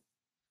secure.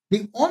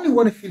 They only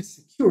want to feel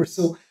secure.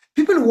 So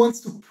people who want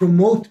to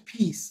promote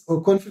peace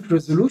or conflict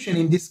resolution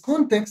in this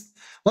context,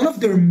 one of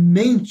their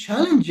main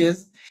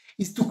challenges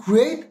is to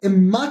create a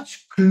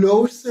much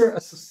closer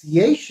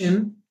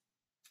association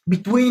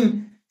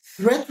between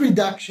threat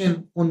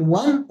reduction on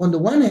the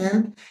one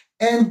hand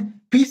and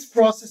peace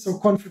process or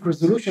conflict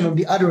resolution on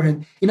the other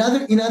hand. In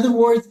other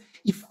words,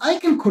 if I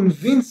can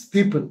convince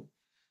people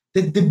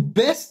that the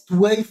best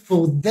way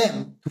for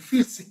them to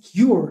feel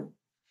secure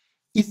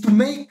is to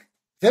make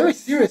very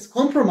serious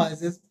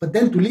compromises, but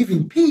then to live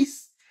in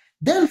peace,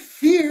 then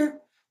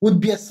fear would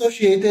be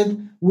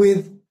associated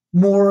with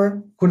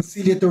more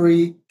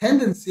conciliatory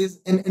tendencies.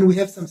 And we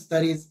have some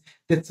studies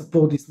that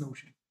support this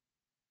notion.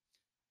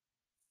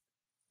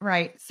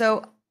 Right.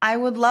 So I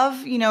would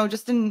love,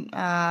 just in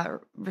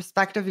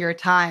respect of your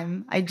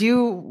time,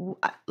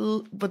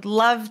 would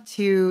love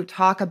to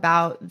talk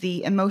about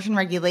the emotion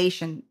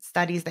regulation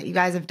studies that you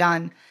guys have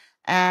done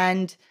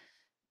and,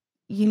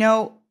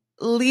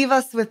 leave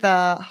us with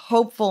a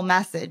hopeful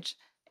message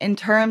in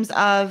terms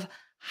of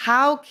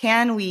how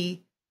can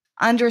we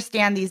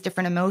understand these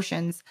different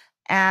emotions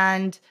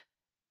and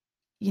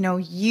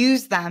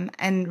use them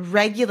and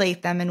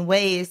regulate them in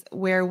ways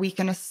where we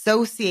can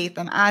associate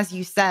them, as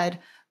you said,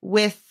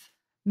 with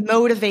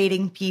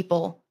motivating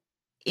people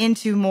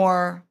into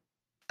more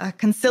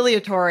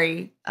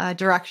conciliatory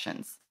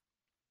directions?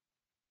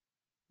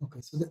 Okay,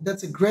 so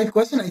that's a great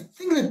question. I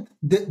think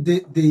that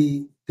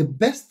the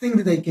best thing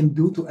that I can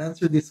do to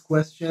answer this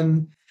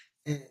question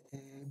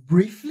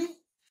briefly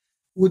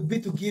would be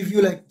to give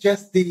you like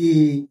just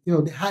the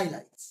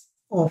highlights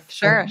of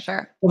Sure.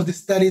 of the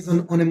studies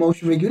on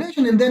emotion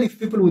regulation, and then if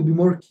people would be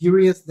more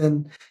curious,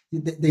 then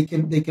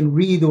they can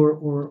read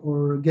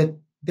or get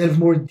delve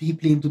more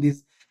deeply into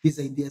this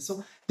idea.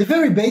 So the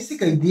very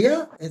basic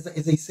idea,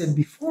 as I said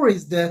before,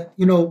 is that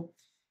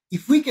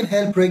if we can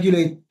help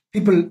regulate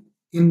people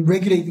in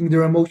regulating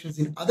their emotions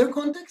in other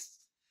contexts,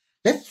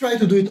 let's try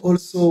to do it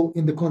also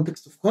in the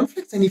context of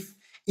conflicts. And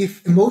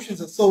if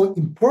emotions are so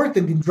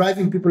important in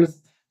driving people's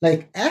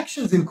like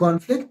actions in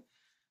conflict,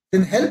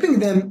 then helping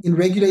them in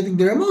regulating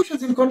their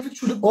emotions in conflict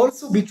should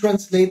also be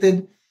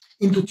translated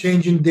into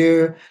changing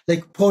their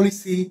like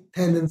policy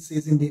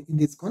tendencies in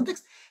this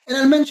context. And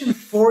I'll mention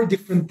 4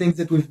 different things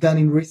that we've done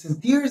in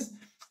recent years,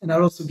 and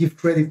I'll also give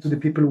credit to the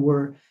people who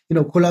were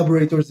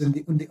collaborators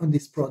on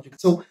this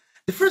project. So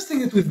the first thing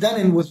that we've done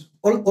and was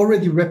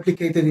already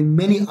replicated in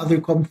many other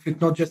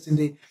conflicts, not just in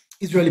the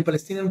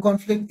Israeli-Palestinian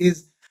conflict, is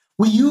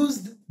we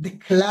used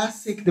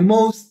the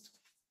most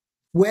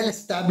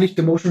well-established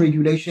emotion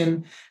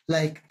regulation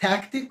like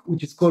tactic,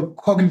 which is called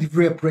cognitive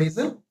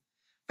reappraisal.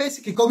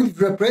 Basically, cognitive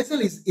reappraisal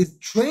is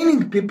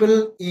training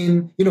people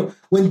in,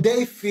 when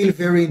they feel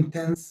very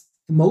intense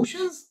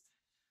emotions,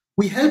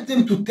 we help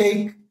them to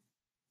take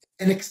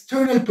an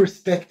external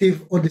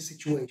perspective on the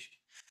situation,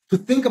 to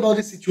think about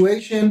the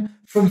situation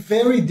from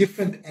very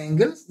different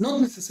angles,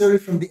 not necessarily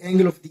from the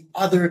angle of the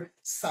other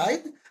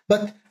side,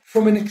 but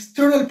from an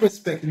external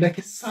perspective, like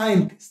a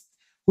scientist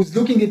who's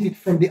looking at it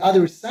from the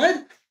other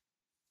side,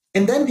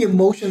 and then the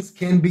emotions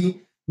can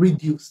be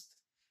reduced.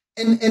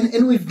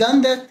 And we've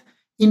done that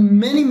in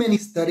many, many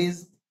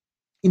studies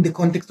in the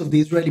context of the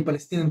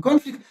Israeli-Palestinian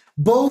conflict,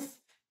 both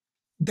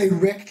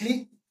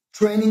directly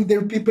training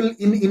their people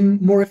in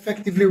more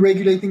effectively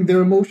regulating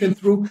their emotion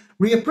through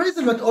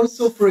reappraisal, but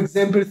also, for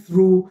example,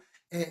 through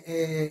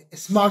a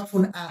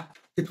smartphone app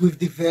that we've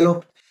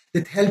developed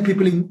that help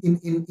people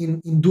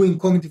in doing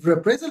cognitive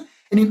reappraisal.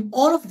 And in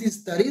all of these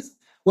studies,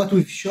 what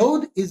we've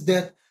showed is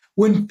that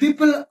when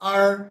people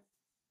are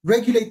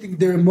regulating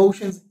their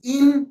emotions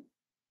in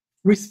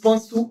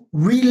response to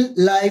real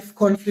life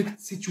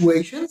conflict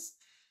situations,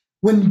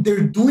 when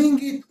they're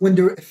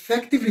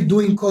effectively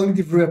doing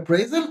cognitive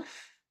reappraisal,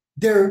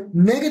 their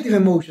negative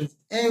emotions,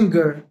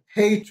 anger,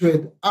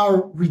 hatred,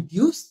 are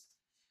reduced.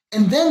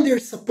 And then their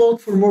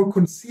support for more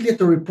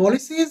conciliatory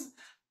policies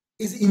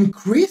is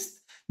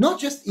increased, not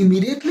just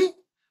immediately,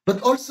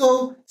 but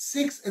also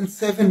 6 and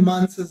 7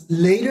 months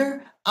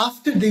later,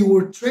 after they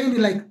were trained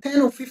in like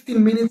 10 or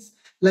 15 minutes,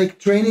 like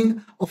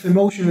training of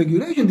emotion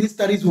regulation. These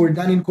studies were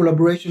done in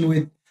collaboration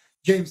with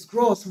James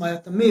Gross,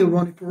 Maya Tamir,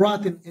 Ronnie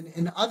Porat,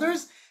 and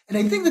others. And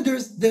I think that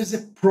there's a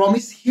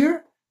promise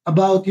here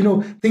about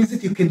things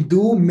that you can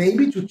do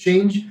maybe to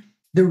change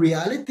the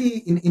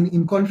reality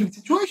in conflict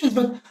situations,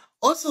 but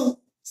also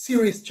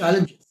serious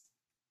challenges.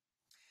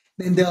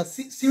 And there are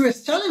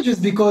serious challenges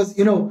because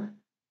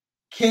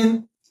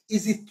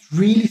is it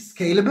really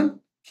scalable?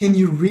 Can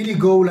you really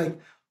go like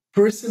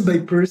person by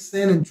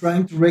person and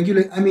trying to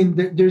regulate? I mean,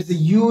 there's a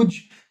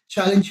huge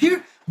challenge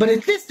here, but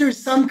at least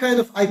there's some kind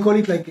of, I call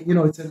it like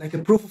it's like a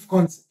proof of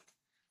concept.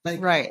 Like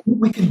Right.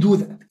 we can do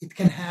that. It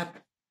can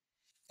happen.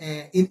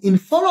 In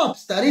follow-up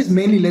studies,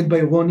 mainly led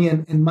by Ronnie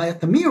and Maya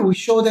Tamir, we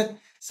show that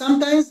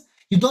sometimes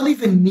you don't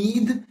even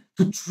need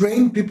to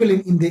train people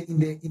in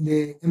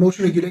the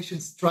emotional regulation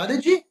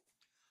strategy.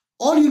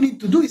 All you need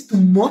to do is to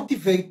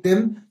motivate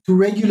them to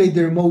regulate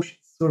their emotions.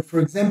 So, for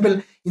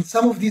example, in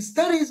some of these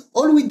studies,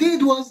 all we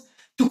did was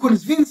to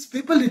convince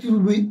people that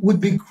it would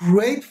be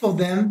great for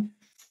them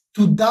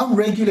to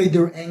down-regulate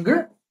their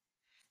anger,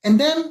 and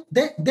then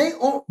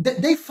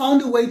they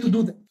found a way to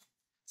do that.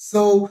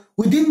 So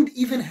we didn't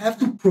even have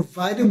to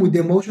provide them with the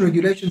emotional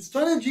regulation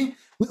strategy.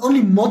 We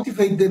only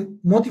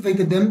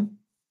motivated them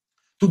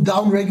to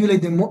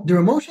down-regulate their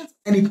emotions,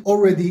 and it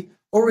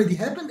already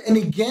happened. And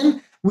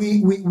again,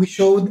 we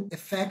showed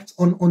effects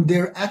on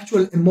their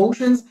actual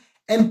emotions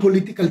and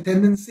political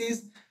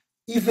tendencies,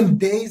 even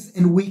days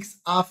and weeks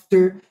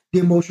after the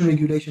emotional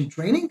regulation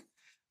training.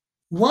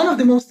 One of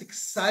the most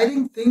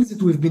exciting things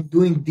that we've been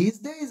doing these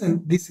days,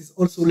 and this is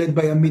also led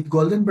by Amit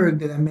Goldenberg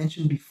that I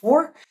mentioned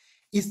before,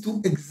 is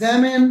to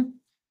examine,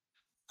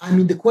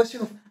 the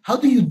question of how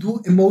do you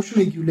do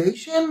emotional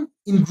regulation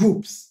in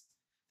groups?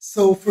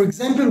 So, for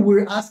example,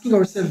 we're asking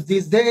ourselves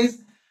these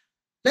days,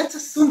 let's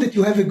assume that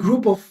you have a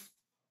group of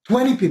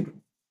 20 people.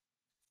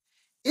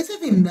 Is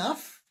it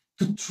enough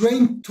to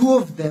train two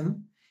of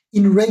them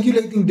in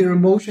regulating their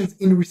emotions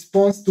in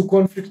response to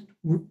conflict,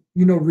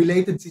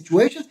 related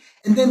situations,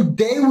 and then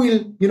they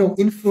will,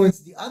 influence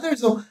the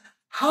others? So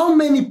how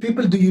many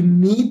people do you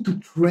need to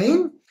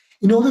train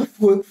in order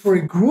for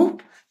a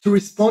group to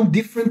respond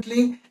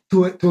differently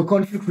to a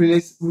conflict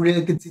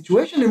related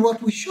situation? And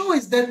what we show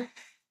is that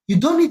you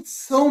don't need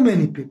so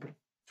many people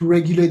to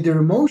regulate their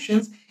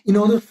emotions in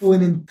order for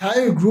an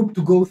entire group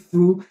to go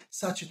through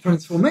such a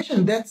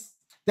transformation.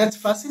 That's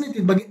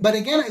fascinating. But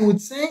again, I would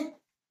say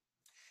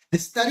the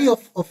study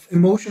of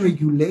emotional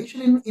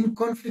regulation in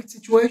conflict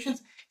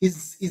situations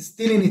is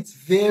still in its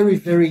very,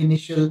 very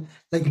initial,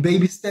 like,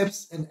 baby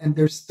steps, and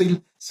there's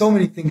still so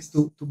many things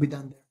to be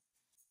done there.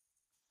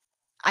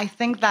 I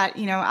think that,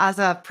 as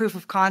a proof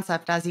of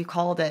concept, as you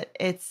called it,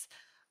 it's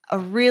a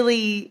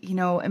really,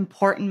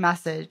 important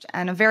message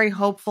and a very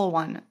hopeful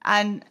one.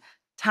 And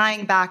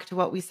tying back to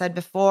what we said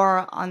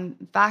before on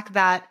the fact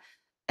that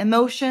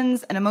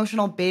emotions and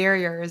emotional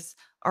barriers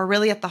are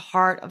really at the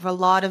heart of a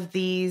lot of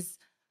these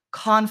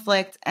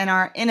conflict and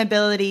our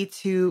inability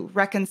to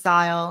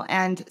reconcile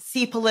and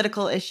see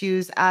political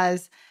issues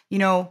as,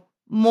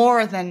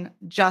 more than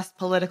just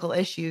political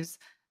issues.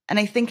 And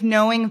I think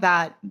knowing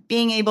that,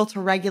 being able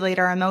to regulate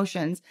our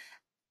emotions,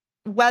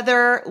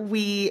 whether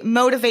we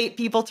motivate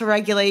people to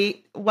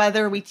regulate,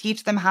 whether we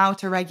teach them how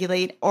to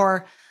regulate,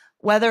 or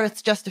whether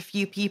it's just a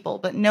few people,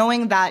 but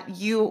knowing that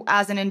you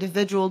as an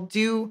individual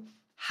do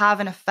have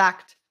an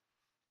effect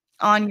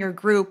on your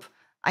group,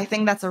 I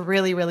think that's a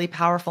really, really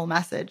powerful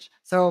message.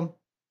 So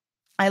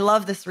I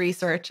love this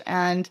research,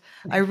 and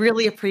I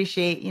really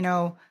appreciate,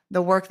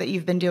 the work that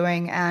you've been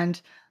doing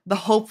and the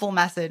hopeful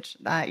message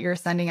that you're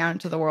sending out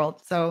into the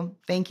world. So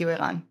thank you,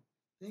 Eran.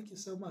 Thank you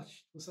so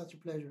much. It was such a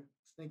pleasure.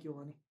 Thank you,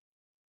 Ronnie.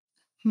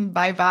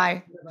 Bye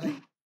bye.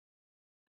 Bye-bye.